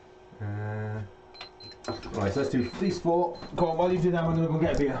 Right, so let's do these 4. Go on, while you do that, I'm going to go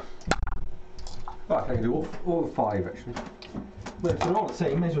get a beer. Oh, I can do all 5 actually. Well, if they're all the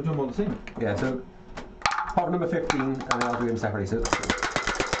same, may as well do them all the same. Yeah, so pop number 15 and then I'll do them separately. So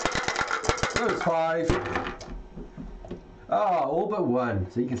it's 5. Oh, all but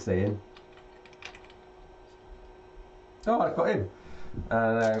 1, so you can stay in. Oh, I've got him.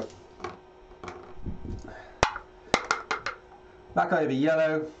 That guy will be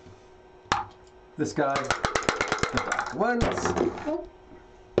yellow. This guy. Once.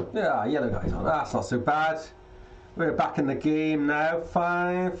 Yeah, yellow guy's on. That's not so bad. We're back in the game now.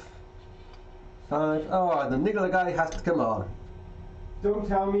 5. Oh, the Niggler guy has to come on. Don't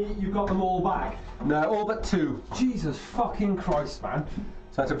tell me you got them all back. No, all but 2. Jesus fucking Christ, man.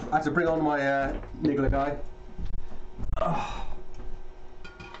 So I had to bring on my Niggler guy. Oh.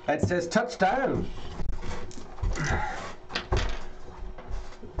 It says touchdown.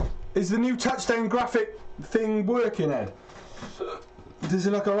 Is the new touchdown graphic thing working, Ed? Does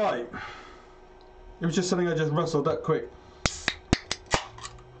it look alright? It was just something I just rustled up quick.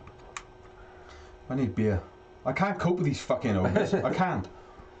 I need beer. I can't cope with these fucking ogres. I can't.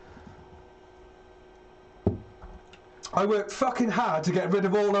 I worked fucking hard to get rid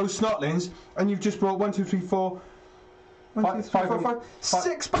of all those snotlings, and you've just brought 1, 2, 3, 4. 1, 2, 3, 4, 5,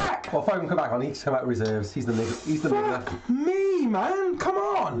 6 back! Well, 5 can come back on. He's come out reserves. He's the Niggler. He's the Niggler. Fuck me, man! Come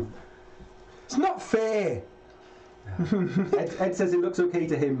on! It's not fair. Ed says it looks okay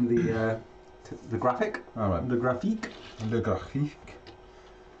to him. The graphic. All right. The graphique. Le graphique.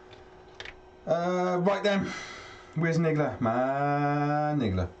 Right then. Where's Niggler? Man,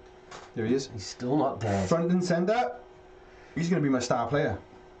 Niggler. There he is. He's still not dead. Front and centre. He's going to be my star player.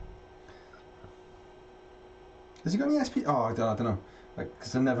 Has he got any SP? Oh, I don't know.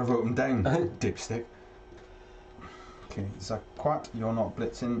 Because I never wrote him down. Dipstick. Okay, Zaquat, you're not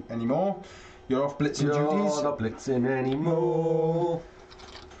blitzing anymore. You're off blitzing duties. You're not blitzing anymore.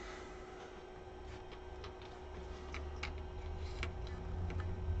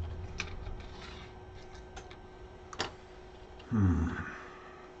 Hmm.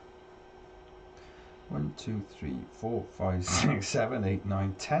 1, 2, 3, 4, 5, 6, 7, 8,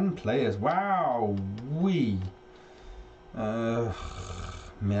 9, 10 players. Wow, we.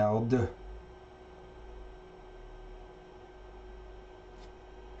 Merde.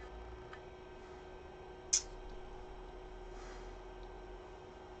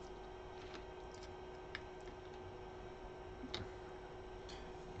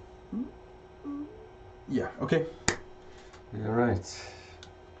 Yeah, okay. You're right.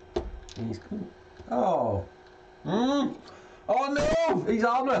 He's cool. Oh. Oh no! He's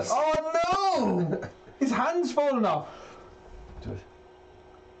harmless. Oh no! His hand's fallen off.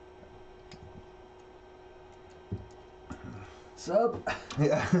 Sub.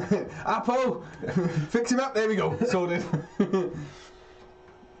 Yeah. Apple! Fix him up, there we go. Sorted.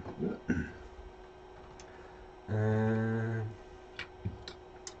 There.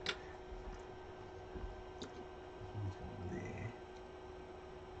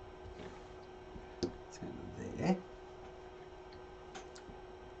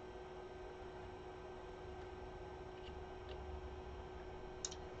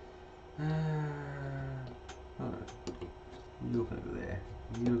 You're going to go there.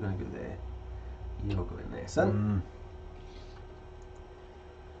 You're going to go there. You're going there, son.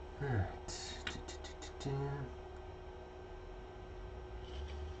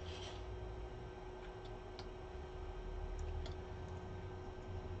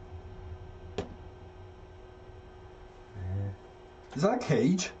 Is that a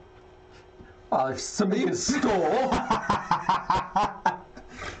cage? Well, if somebody can score.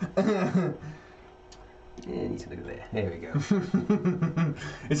 Yeah, he's going to go there. There we go.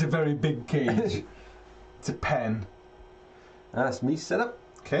 It's a very big cage. It's a pen. That's me set up.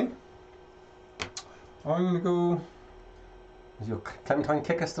 Okay. I'm going to go... Is your Clementine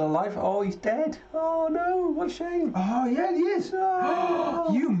kicker still alive? Oh, he's dead. Oh, no. What a shame. Oh, yeah, he is.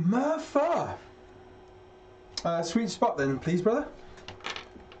 Oh. You murpher. Sweet spot then, please, brother.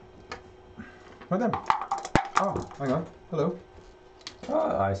 Right then. Oh, hang on. Hello.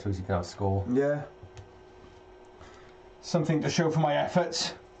 Oh, I suppose you can have a score. Yeah. Something to show for my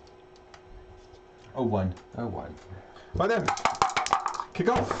efforts. 0-1. 0-1. Right then. Kick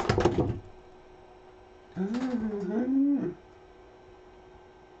off.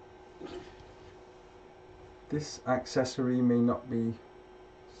 This accessory may not be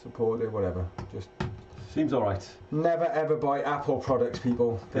supported, whatever. Just seems alright. never ever buy Apple products,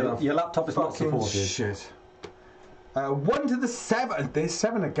 people. Your laptop is not fucking supported. shit. 1 to the 7. There's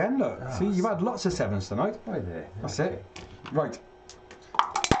 7 again, look. Oh, see, you've had lots of 7s tonight. Right there. That's Okay. it. Right.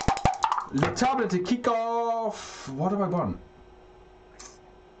 Le table to kick off. What do I want?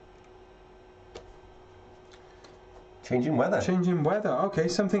 Changing weather. Changing weather. Okay,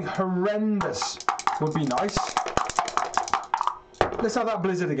 something horrendous would be nice. Let's have that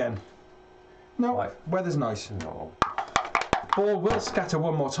blizzard again. No, Right. weather's nice. No. Ball will scatter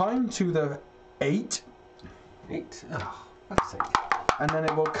one more time to the 8. 8. Oh, fuck's sake. And then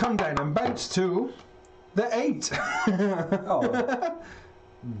it will come down and bounce to the 8. Oh.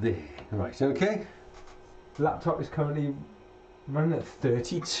 There. Right, okay. Laptop is currently running at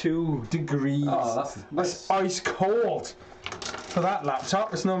 32 degrees. Oh, that's ice cold for that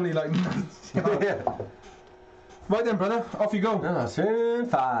laptop. It's normally like 90. Yeah. Right then, brother, off you go. Turn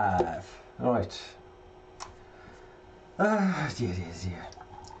 5. All right. Dear.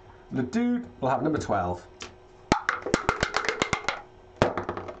 The dude will have number 12.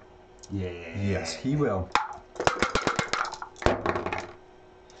 Yeah. Yes, he will.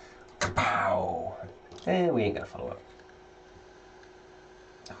 Pow. And we ain't gonna follow up.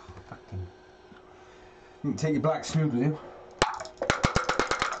 Oh, fucking. You can take your black smooth with you.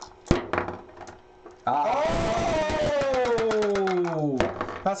 Ah. Oh!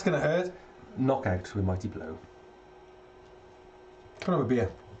 That's gonna hurt. Knockout with mighty blow. Can I have a beer?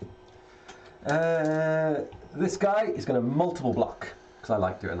 This guy is going to multiple block because I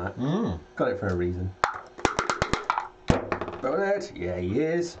like doing that. Got it for a reason. Bonnet, yeah, he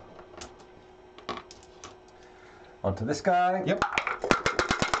is. Onto this guy. Yep.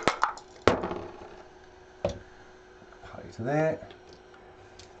 Party to there.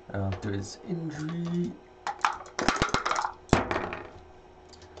 And I'll do his injury.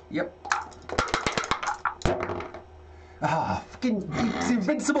 Yep. Ah, fucking, it's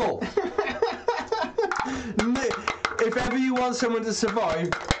invincible. If ever you want someone to survive,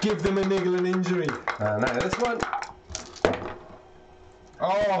 give them a niggling injury. Now this one.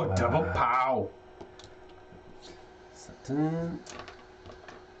 Oh, double pow.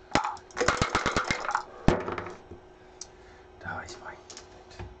 Oh, he's fine.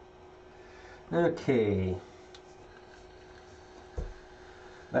 Okay.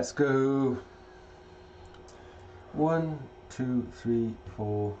 Let's go. 1, 2, 3,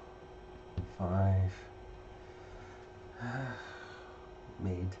 4, 5.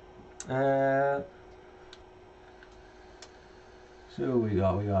 Mid. So we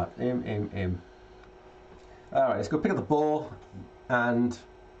got him. Alright, let's go pick up the ball and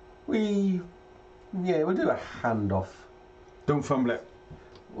we'll do a handoff. Don't fumble it.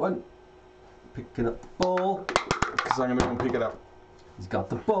 1, picking up the ball. Because I'm going to go and pick it up. He's got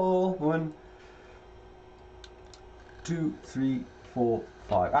the ball. 1, 2, 3, 4,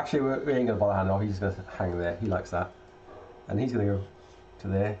 5. Actually, we ain't going to bother handoff. He's just going to hang there. He likes that. And he's going to go to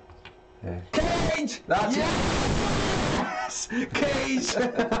there. There. Cage! That's yes! Cage!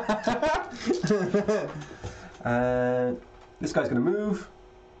 This guy's going to move.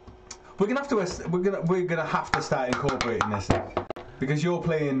 We're gonna have to start incorporating this because you're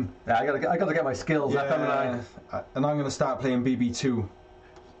playing. Yeah, I gotta get my skills up, haven't I? And I'm gonna start playing BB2.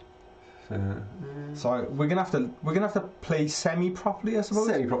 So we're gonna have to play semi properly, I suppose.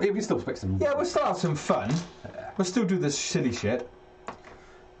 Semi properly. We can still pick some. Yeah, we'll still have some fun. We'll still do this silly shit.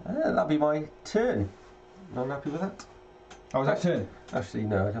 That'll be my turn. I'm happy with that. Oh, was that turn? Actually,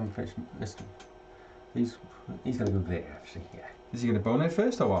 no, I haven't finished this. He's gonna go there. Actually, yeah. Is he gonna bone it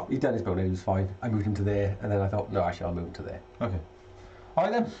first or what? He's done his bonnet. He was fine. I moved him to there, and then I thought, no, actually, I'll move him to there. Okay. All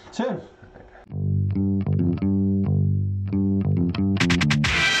right then. Turn.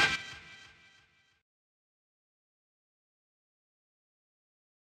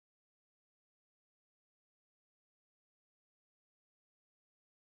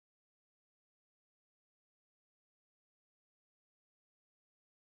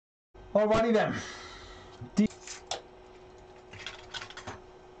 Alrighty then.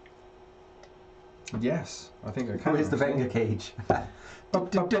 Yes, I think I can. Where's the Wenger cage? 1,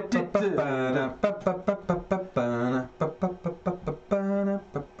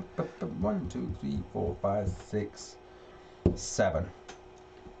 2, 3, 4, 5, 6, 7.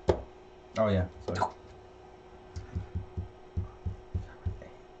 Oh yeah, sorry.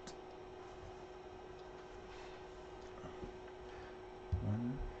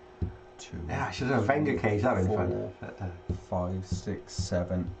 1, 2. Yeah, I should have a Wenger cage. That'd be fun. 4, 5, 6,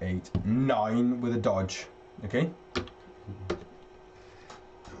 7, 8, 9 with a dodge. Okay.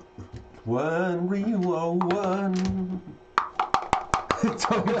 1, reroll 1.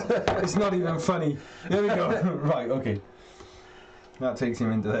 It's not even funny. There we go. Right, okay. That takes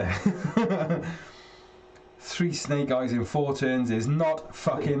him into there. 3 snake eyes in 4 turns is not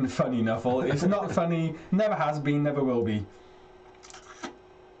fucking funny, Nuffle. It's not funny. Never has been, never will be.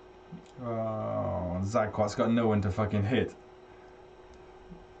 Oh, Zagquat's got no one to fucking hit.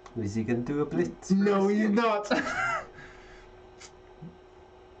 Is he going to do a blitz? No, he's not.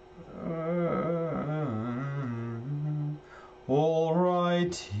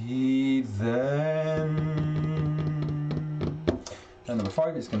 Alrighty then. And number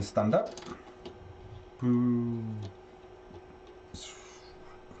 5 is going to stand up. Boo.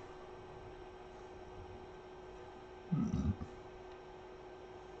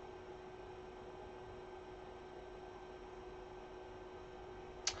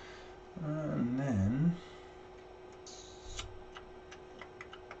 And then...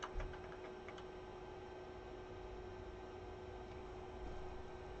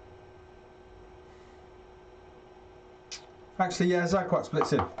 Actually, yeah, Zagquat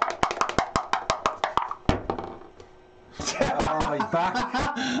splits in. Oh, he's back.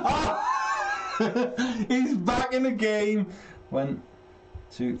 He's back in the game. 1,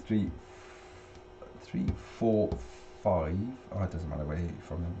 2, 3, 4, 5. Oh, it doesn't matter where you're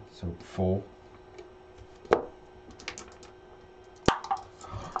from him. So 4.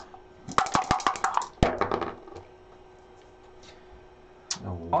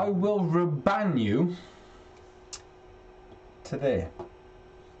 Oh. I will reban you to there.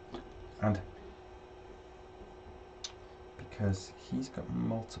 And because he's got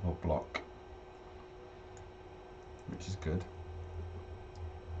multiple block, which is good.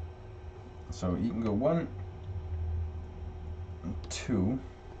 So you can go 1 and 2.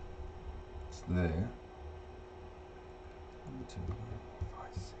 It's there. 1, 2,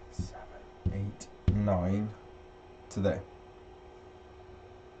 5, 6, 7, 8, 9 to there.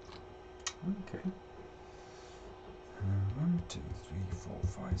 Okay. 1, 2, 3, 4,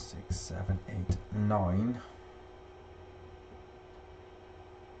 5, 6, 7, 8, 9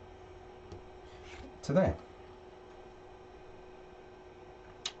 to there.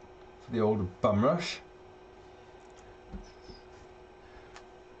 For the old bum rush.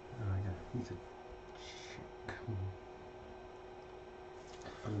 Oh, I need to check.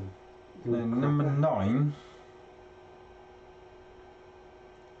 Then number 9.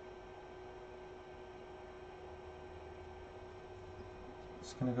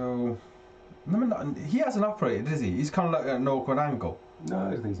 It's gonna go. Number 9. He hasn't operated, is he? He's kind of like at an awkward angle. No,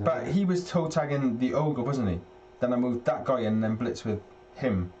 I don't think so. But he was toe tagging the ogre, wasn't he? Then I moved that guy in and then blitz with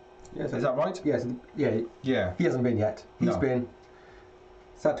him. Yes, Is that right? Yes, yeah. Yeah. He hasn't been yet. He's No. been.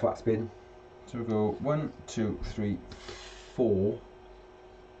 Sad twat's been. So we go 1, 2, 3, 4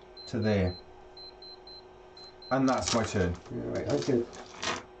 to there. And that's my turn. Yeah, right, I'm just going to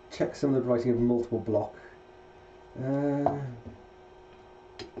check some of the writing of multiple block.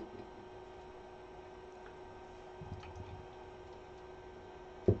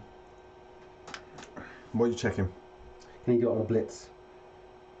 What are you checking? Can you do it on a blitz?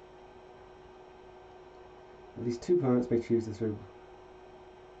 At least 2 opponents may choose this route.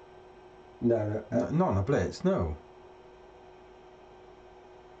 No, Not on a blitz, no.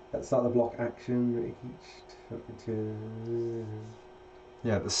 at the start of the block action, each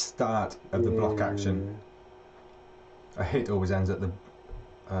Yeah, at the start of the block action. A hit always ends at the.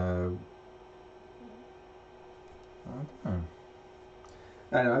 I don't know.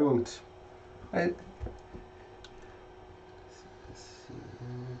 I won't. Let's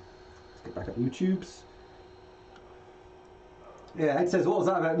get back up YouTube's. Yeah, Ed says, what was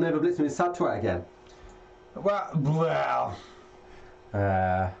that about never blitzing with Satwat again? Well.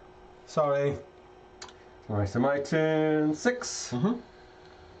 Sorry. Alright, so my turn 6.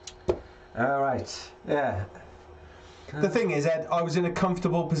 Alright, yeah. The thing is, Ed, I was in a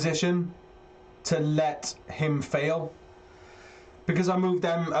comfortable position to let him fail. Because I moved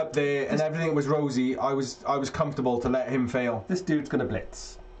them up there and everything was rosy, I was comfortable to let him fail. This dude's gonna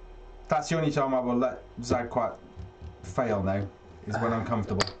blitz. That's the only time I will let Zagquat fail now, is when I'm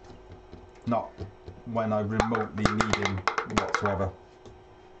comfortable. Not when I remotely need him whatsoever.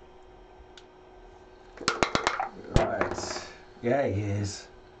 Right. Yeah, he is.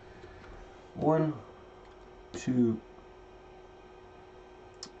 1, 2,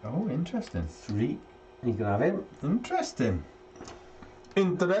 Oh, interesting. 3. He's gonna have him. Interesting.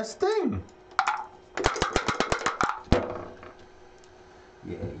 Interesting.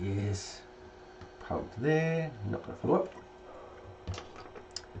 Yeah, he is. Pound there. Not gonna follow up.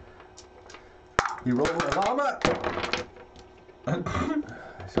 You roll an armor.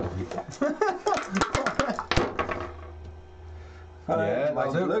 Yeah,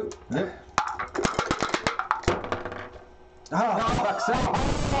 nice that'll blue. do. Yep. Fuck's sake.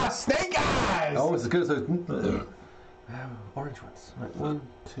 Snake eyes! Oh, it's as good as those orange ones. Right, 1,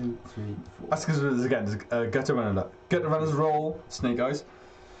 2, 3, 4. That's because there's again, there's gutter runner luck. Gutter runners roll, snake eyes.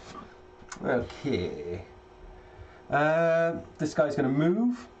 Okay. This guy's going to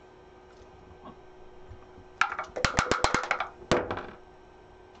move.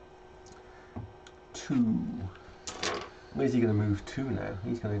 Two. Where's he going to move to now?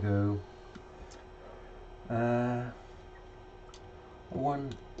 He's going to go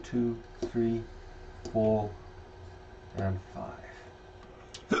 1, 2, 3, 4, and 5.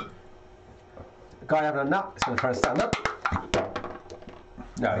 The guy having a nap is going to try to stand up.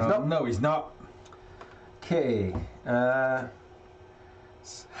 No, he's not. No, he's not. Okay.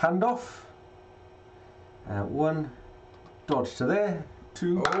 handoff. 1, dodge to there.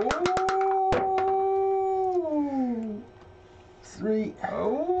 2, 3.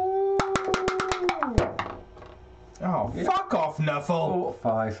 Oh, Yep. fuck off, Nuffle! 4,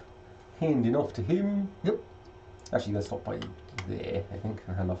 5. Handing off to him. Yep. Actually, let's stop by there, I think,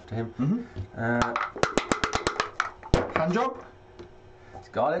 and hand off to him. Hand job? He's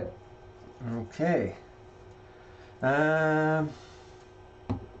got it. Okay.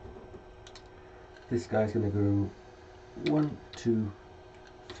 This guy's going to go 1, 2,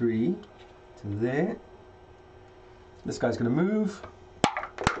 3 to there. This guy's going to move.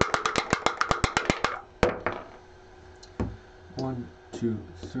 1, 2,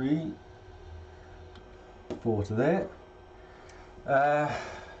 3, 4 to there.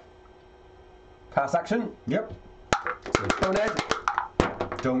 Pass action. Yep. So go ahead.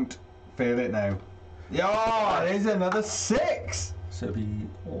 Don't fail it now. Yeah, there's another 6! So it'll be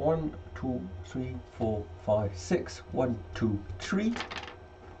 1, 2, 3, 4, 5, 6. 1, 2, 3.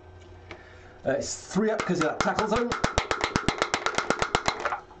 It's 3 up because of that tackle zone.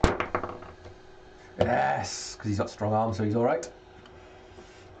 Yes, because he's got strong arms, so he's all right.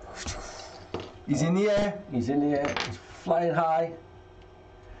 He's in the air. He's in the air. He's flying high.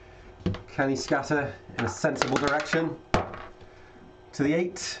 Can he scatter in a sensible direction? To the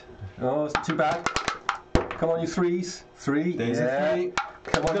 8. Oh, it's not too bad. Come on, you 3s. 3. There's yeah. a 3.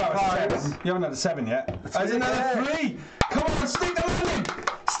 Come on, you You 5s. haven't had a 7 yet. That's There's it, another yeah. 3! Come on, stick the landing!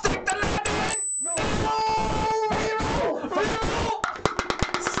 Stick the landing! No! Reroll! Reroll!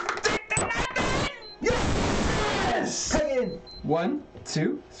 Stick the landing! Yes! Hang in. 1,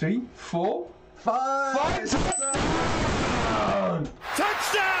 2, 3, 4, 5. 5! Touchdown!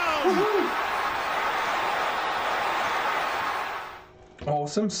 Touchdown!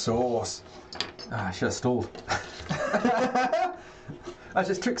 Awesome sauce. Ah, I should have stalled. I was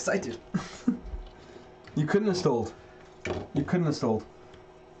just too excited. You couldn't have stalled. You couldn't have stalled.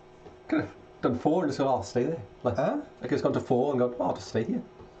 Could have done 4 and just gone, oh, I'll stay there. Like, Huh? I could have gone to 4 and gone, oh, I'll just stay here.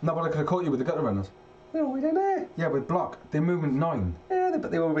 No, but I could have caught you with the gutter runners. No, we don't know. Yeah, with block. They're movement 9. Yeah,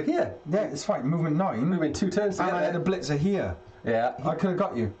 but they were over here. Yeah, it's fine. Movement 9. Moving 2 turns to And get I had a there. blitzer here. Yeah. I could have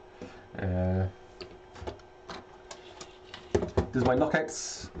got you. Does my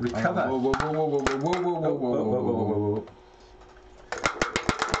knockouts recover? Whoa, whoa, whoa, whoa, whoa, whoa, whoa, whoa, whoa, whoa, whoa.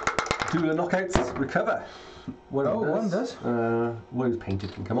 Do the knockouts recover? One does. One who's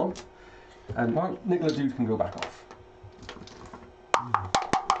painted can come on. And Nicola Dude can go back off.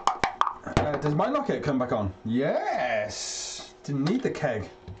 Does my knockout come back on? Yes! Didn't need the keg.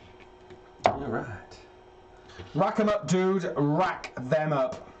 Alright. Rack them up, dude. Rack them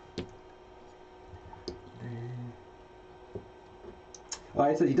up.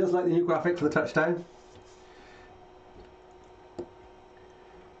 Alright, so he does like the new graphic for the touchdown.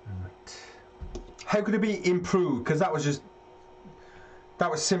 Right. How could it be improved? Because that was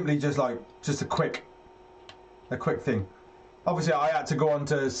simply just a quick thing. Obviously, I had to go on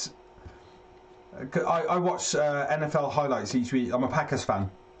to. I watch NFL highlights each week. I'm a Packers fan,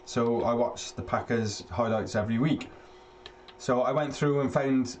 so I watch the Packers highlights every week. So I went through and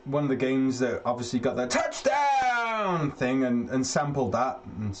found one of the games that obviously got the touchdown thing and sampled that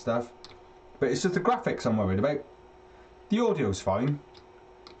and stuff. But it's just the graphics I'm worried about. The audio's fine.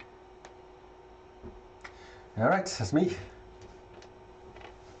 Alright, that's me.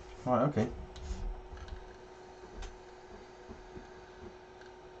 Right, okay.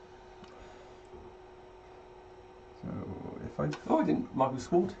 So if I Oh, I didn't mark who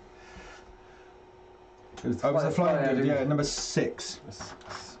scored. It was I was a flying dude, dude. yeah, number 6.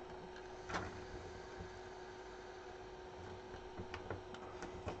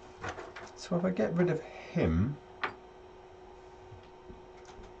 So if I get rid of him,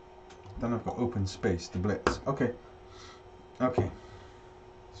 then I've got open space to blitz. Okay. Okay.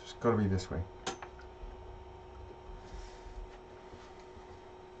 So it's got to be this way.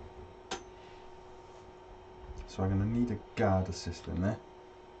 So I'm going to need a guard assist in there,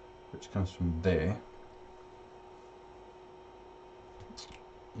 which comes from there.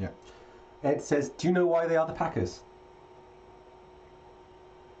 Yeah. Ed says, do you know why they are the Packers?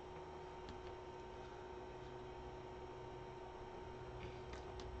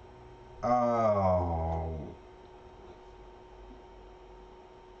 Oh.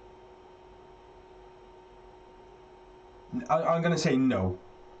 I'm going to say no.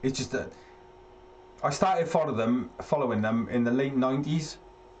 It's just that I started following them in the late 90s.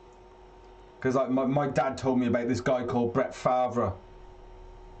 Because like my dad told me about this guy called Brett Favre.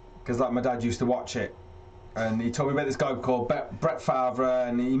 Because like my dad used to watch it. And he told me about this guy called Brett Favre,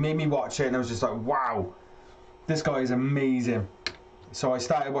 and he made me watch it, and I was just like, wow, this guy is amazing. So I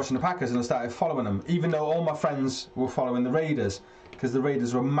started watching the Packers and I started following them, even though all my friends were following the Raiders, because the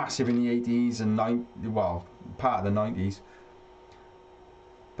Raiders were massive in the 80s and part of the 90s.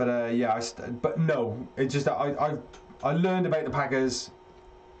 But yeah, but no, it's just that I learned about the Packers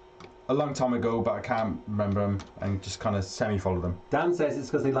a long time ago, but I can't remember them and just kind of semi-followed them. Dan says it's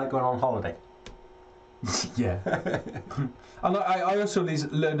because they like going on holiday. Yeah. And I also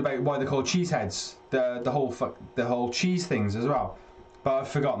learned about why they're called cheeseheads, the whole cheese things as well, but I've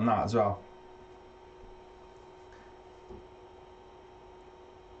forgotten that as well.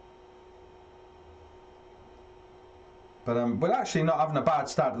 But we're actually not having a bad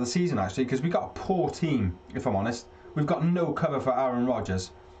start to the season actually, because we got a poor team. If I'm honest, we've got no cover for Aaron Rodgers.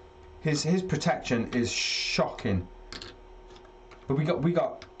 His protection is shocking. But we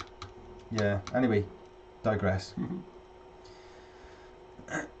got yeah. Anyway, digress.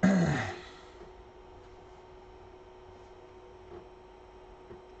 Am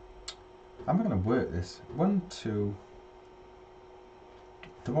I going to work this? 1, 2.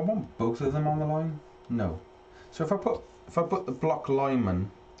 Do I want both of them on the line? No. So if I put the block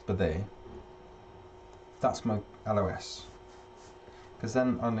lineman for there, that's my LOS. Because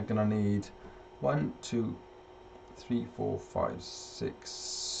then I'm going to need 1, 2, 3, 4, 5, 6,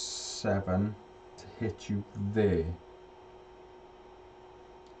 7 to hit you there.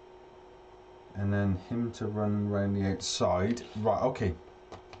 And then him to run around the outside. Right, okay.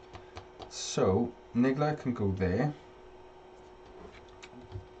 So, Niggler can go there.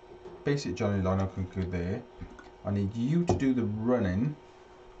 Basic Johnny Lino can go there. I need you to do the running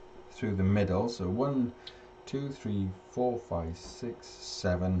through the middle. So 1, 2, 3, 4, 5, 6,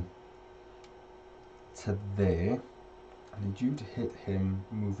 7 to there. I need you to hit him,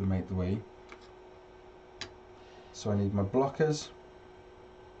 move him out the way. So I need my blockers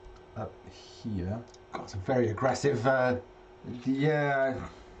up here. God, it's a very aggressive. Yeah.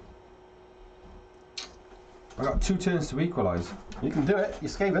 I got 2 turns to equalise. You can do it.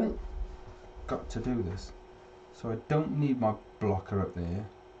 You're Skaven. Got to do this. So I don't need my blocker up there.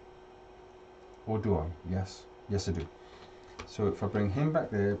 Or do I? Yes. Yes I do. So if I bring him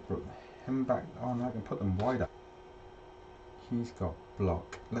back there, put him back. Oh no, I can put them wider. He's got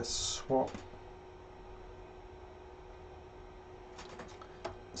block. Let's swap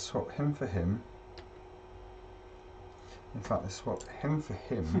him for him. In fact, let's swap him for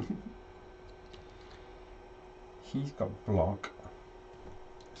him. He's got block.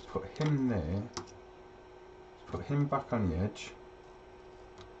 Let's put him there. Let's put him back on the edge.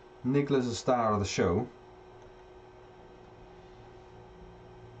 Niggler's the star of the show.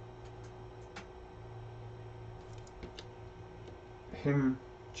 Him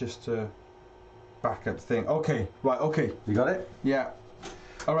just to back up the thing. Okay, right, okay. You got it? Yeah.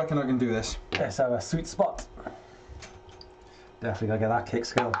 I reckon I can do this. Let's have a sweet spot. Definitely gotta get that kick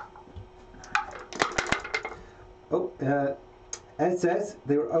skill. Oh, Ed says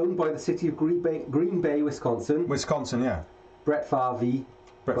they were owned by the city of Green Bay, Wisconsin. Wisconsin, yeah. Brett Favre.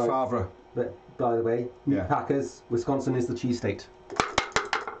 Brett Favre. By the way, Yeah. Packers. Wisconsin is the cheese state.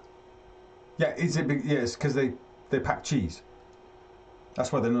 Yeah, is it? Yes, because they pack cheese.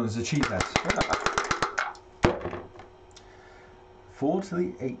 That's why they're known as the cheeseheads. 4 to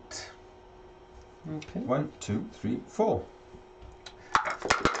the 8. Okay. 1, 2, 3, 4.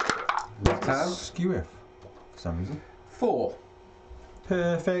 Left hand. Skew it for some reason. 4.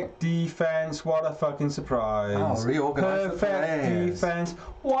 Perfect defense. What a fucking surprise. Oh, reorganise the Perfect players. defense.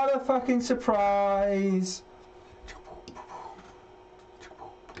 What a fucking surprise.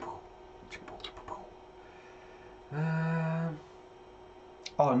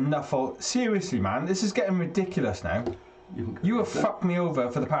 Oh, Nuffle. Seriously, man. This is getting ridiculous now. You have fucked me over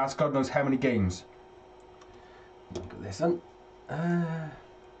for the past God knows how many games. You can go there, son.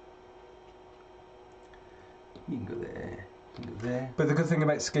 You can go there. You can go there. But the good thing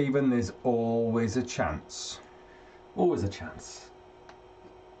about Skaven, there's always a chance. Always a chance.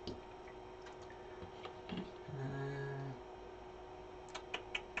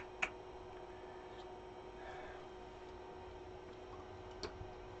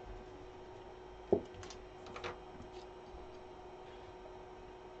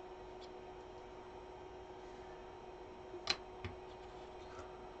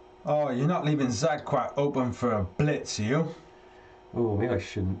 Oh, you're not leaving Zagquat open for a blitz, are you? Oh, maybe I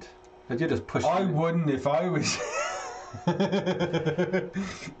shouldn't. But you just push. I wouldn't if I was. He's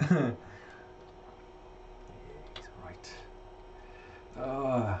right.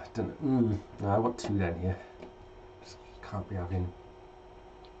 Oh, don't. No, I want 2 down here. Just can't be having.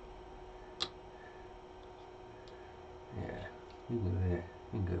 Yeah, you can go there.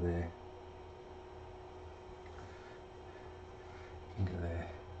 You can go there. You can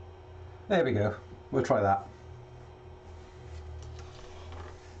There we go. We'll try that.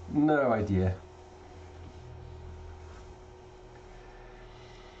 No idea.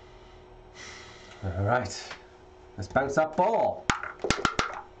 Alright. Let's bounce that ball.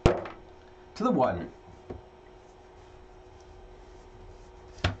 To the 1.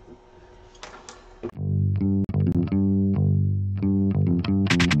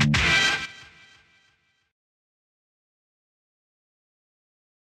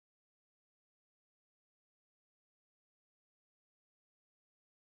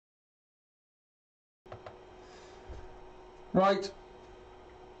 Right.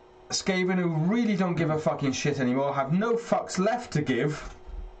 Skaven, who really don't give a fucking shit anymore, have no fucks left to give.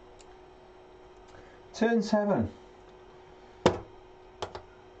 Turn 7. Oh,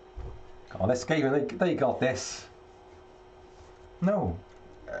 let's Skaven, they got this. No.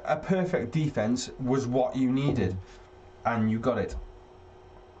 A perfect defense was what you needed. And you got it.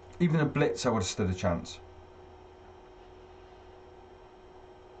 Even a blitz, I would have stood a chance.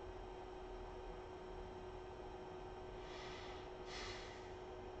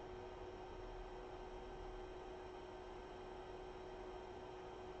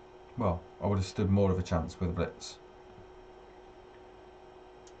 Well, I would have stood more of a chance with a blitz.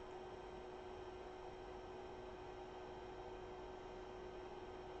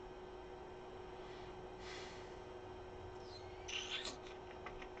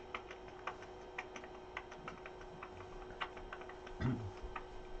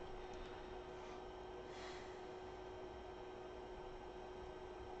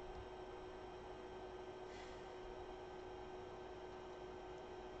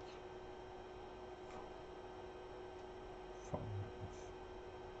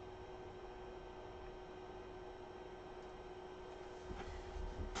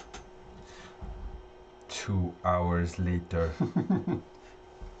 Two hours later. So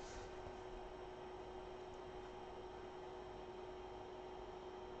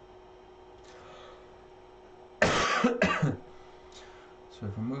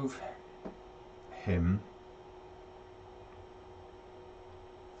if I move him,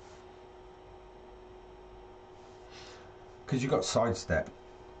 because you got sidestep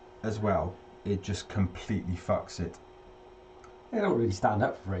as well, it just completely fucks it. They don't really stand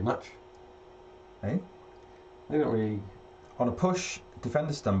up for very much. Eh? They don't really... On a push,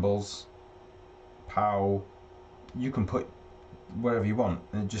 defender stumbles, pow, you can put wherever you want,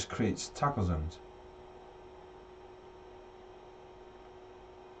 and it just creates tackle zones.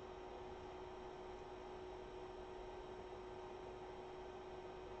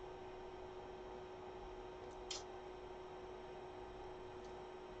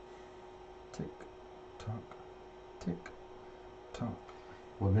 Tick, tock, tick, tock.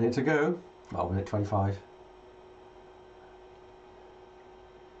 1 minute to go. Oh, 1 minute 25.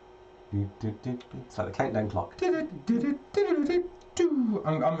 It's like the countdown clock. I'm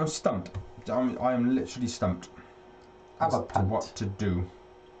stumped. I am literally stumped. Have a as to punt. what to do.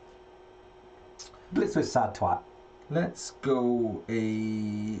 Blitz with sad twat. Let's go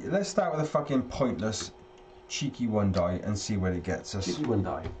let's start with a fucking pointless, cheeky 1 die and see where it gets us. Cheeky 1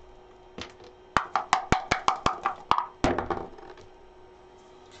 die.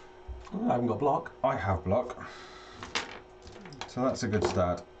 Oh, I haven't got block. I have block. So that's a good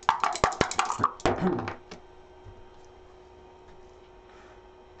start.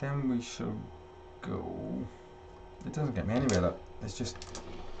 Then we shall go. It doesn't get me anywhere, look. It's just.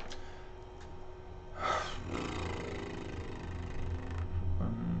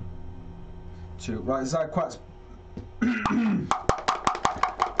 One, 2. Right, Zagquat's.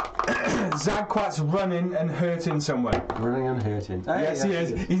 Zagquat's running and hurting someone. Running and hurting. Hey, Yes, he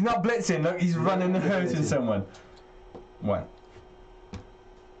is. He's not blitzing, look, he's running and hurting someone. 1.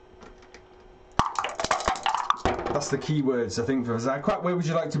 That's the key words, I think, for Zagquat. Where would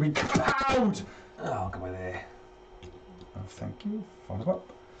you like to be cowed? Oh, come on there. Oh, thank you. Follow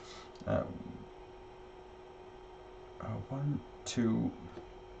up. 1, 2,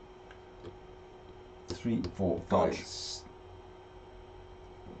 3, 4, 5.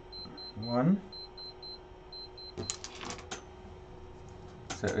 1.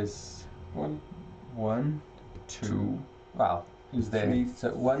 So it's 1. 1, 2. Wow. Who's there? 3,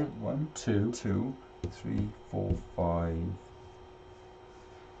 So 1, 1, 2. 2, 3, 4, 5.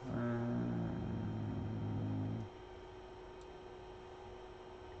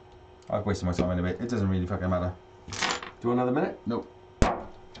 I've wasted my time anyway. It doesn't really fucking matter. Do you want another minute? Nope.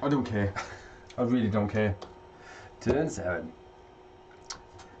 I don't care. I really don't care. Turn 7.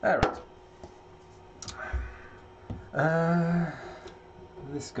 Alright.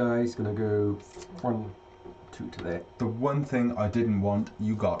 This guy's gonna go 1, 2 to there. The one thing I didn't want,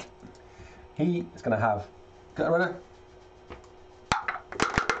 you got. He is going to have gutter runner.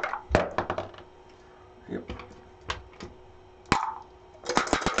 Yep.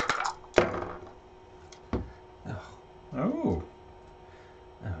 Oh.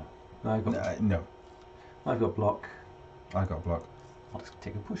 No, I've got, No. I've got block. I got block. I'll just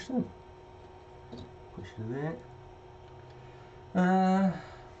take a push then. Push to there.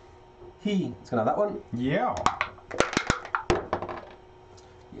 He is going to have that one. Yeah.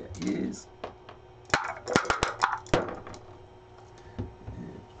 Yeah, he is.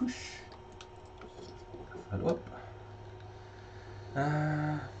 Push. Follow up.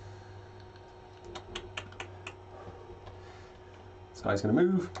 This guy's going to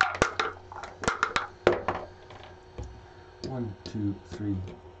move. 1, 2, 3,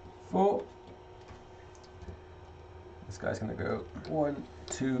 4. This guy's going to go 1,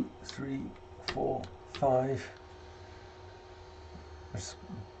 2, 3, 4, 5. There's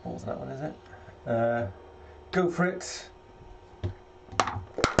balls in that one, is it? Go for it.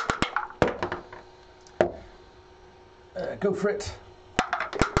 Go for it.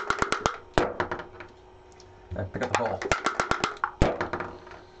 Pick up the ball.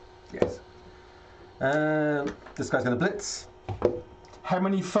 Yes. This guy's going to blitz. How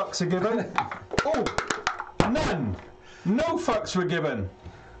many fucks are given? Oh, none. No fucks were given.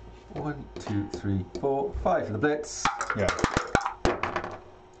 1, 2, 3, 4, 5 for the blitz. Yeah.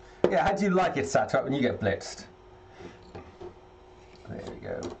 Yeah, how do you like it, Satrap, when you get blitzed? There we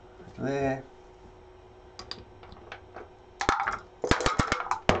go. There.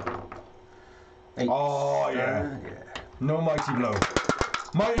 Eight. Oh, yeah. No mighty blow.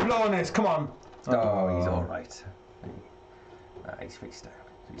 Mighty blow on this, come on. Oh, he's alright. He's face down.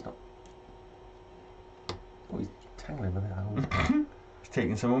 So he's not. Oh, he's tangling with it. He's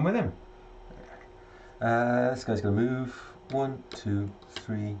taking someone with him. This guy's going to move. 1, 2,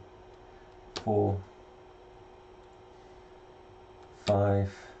 3, 4,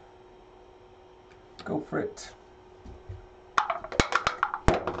 5. Go for it.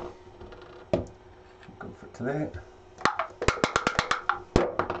 Go for it to there.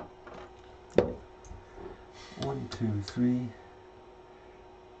 1, 2, 3,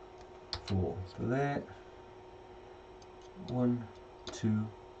 4 to there. 1, 2,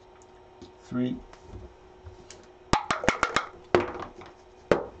 3.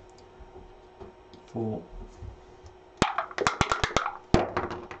 4.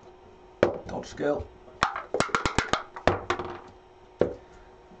 Dodge skill.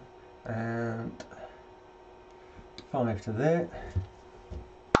 And 5 to there.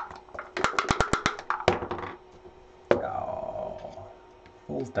 Oh,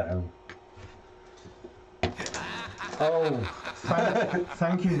 falls down. Oh,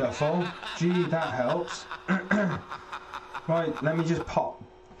 thank you, Nuffle. Gee, that helps. Right, let me just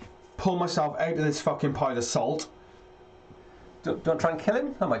pull myself out of this fucking pile of salt. Do you want to try and kill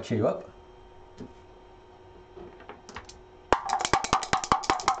him? That might cheer you up.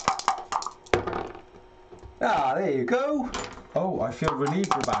 Ah, there you go. Oh, I feel relieved,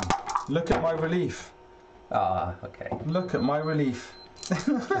 Raban. Look at my relief. Ah, okay. Look at my relief.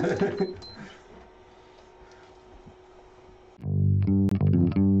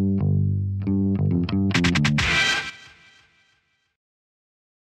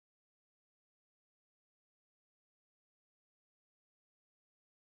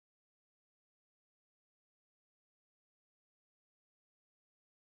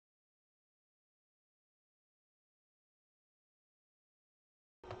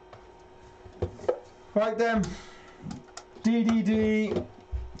 Right then, DDD,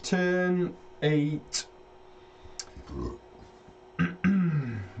 turn 8,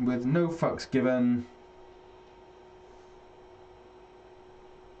 with no fucks given.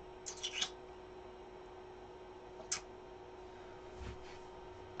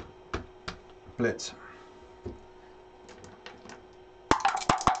 Blitz.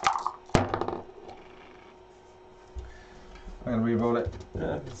 I'm going to re-roll it.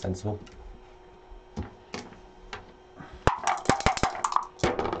 Yeah, sensible.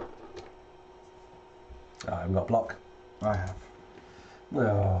 I haven't got block. I have.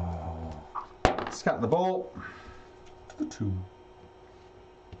 Oh. Scatter the ball. The 2.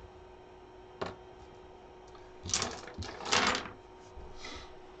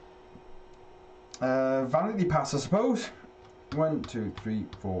 Vanity pass, I suppose. 1, 2, 3,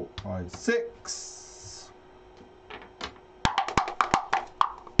 4, 5, 6.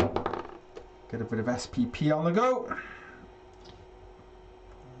 Get a bit of SPP on the go.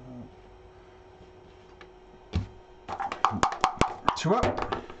 2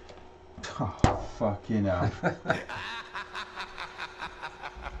 up. Oh, fucking hell.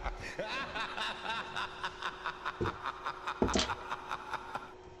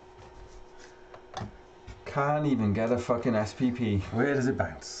 can't even get a fucking SPP. Where does it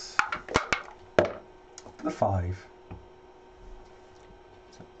bounce? The 5.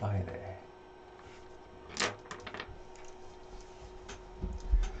 So by there.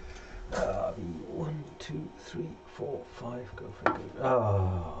 Be 1, 2, 3, 4, 5. Go for it.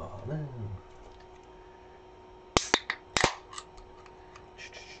 Oh no.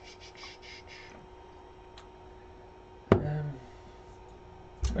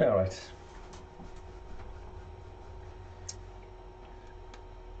 All right.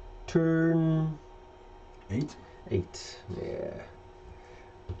 Turn 8. 8. Yeah.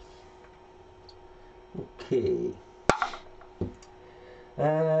 Okay.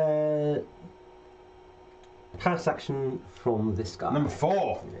 Pass action from this guy. Number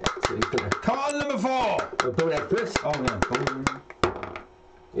 4. Yeah, so he's gonna Come on, number 4. bow out first. Oh yeah. Boom.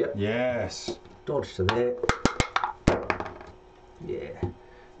 Yep. Yes. Dodge to there. Yeah. So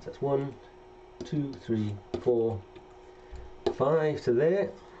that's 1, 2, 3, 4, 5 to there.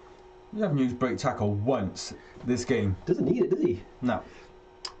 You haven't used break tackle once this game. Doesn't need it, does he? No.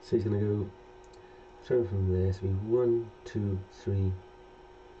 So he's going to go throw from there. So 1, 2, 3.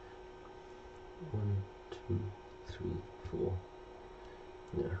 1, 2, 3, 4.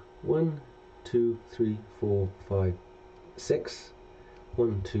 No. 1, 2, 3, 4, 5, 6.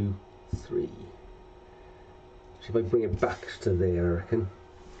 1, 2, 3. So if I bring it back to there, I reckon.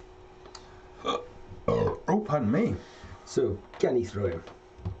 Oh, pardon me. So can he throw him?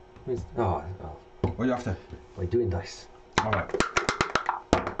 Oh, What are you after? by doing dice. Alright.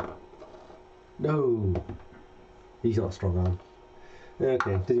 No, he's not a strong arm.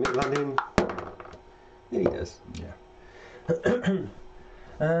 Okay, does he make landing? Yeah, he does. Yeah.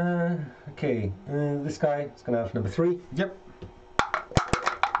 Okay, this guy is going to have number 3. Yep.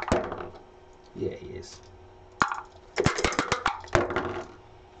 Yeah, he is.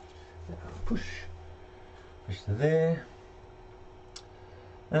 Push. Push to there.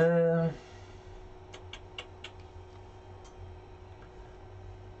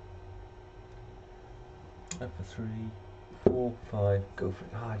 Up for 3, 4, 5. Go for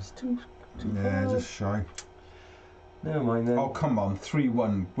it. Ah, he's too Yeah, far. just shy. Never mind then. Oh, come on.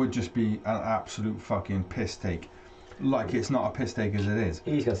 3-1 would just be an absolute fucking piss take. Like it's not a piss take as it is.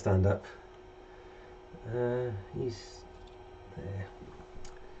 He's going to stand up. He's there.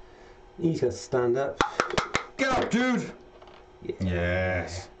 He's going to stand up. Get up, dude! Yeah.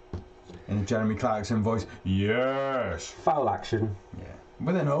 Yes. In a Jeremy Clarkson voice, yes! Foul action. Yeah.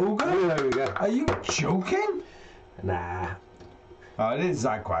 With an ogre? There we go. Are you joking? Nah. Oh, it is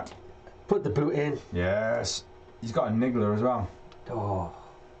Zaquat. Put the boot in. Yes. He's got a niggler as well. Oh.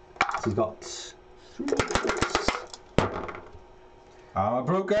 So he's got 3. Armour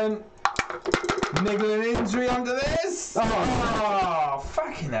broken. Niggling injury onto this. Oh,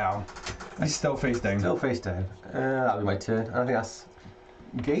 fucking hell. He's still face down. Still face down. That'll be my turn. I think that's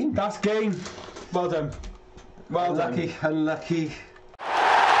game. That's game. Well done. Well done. Unlucky.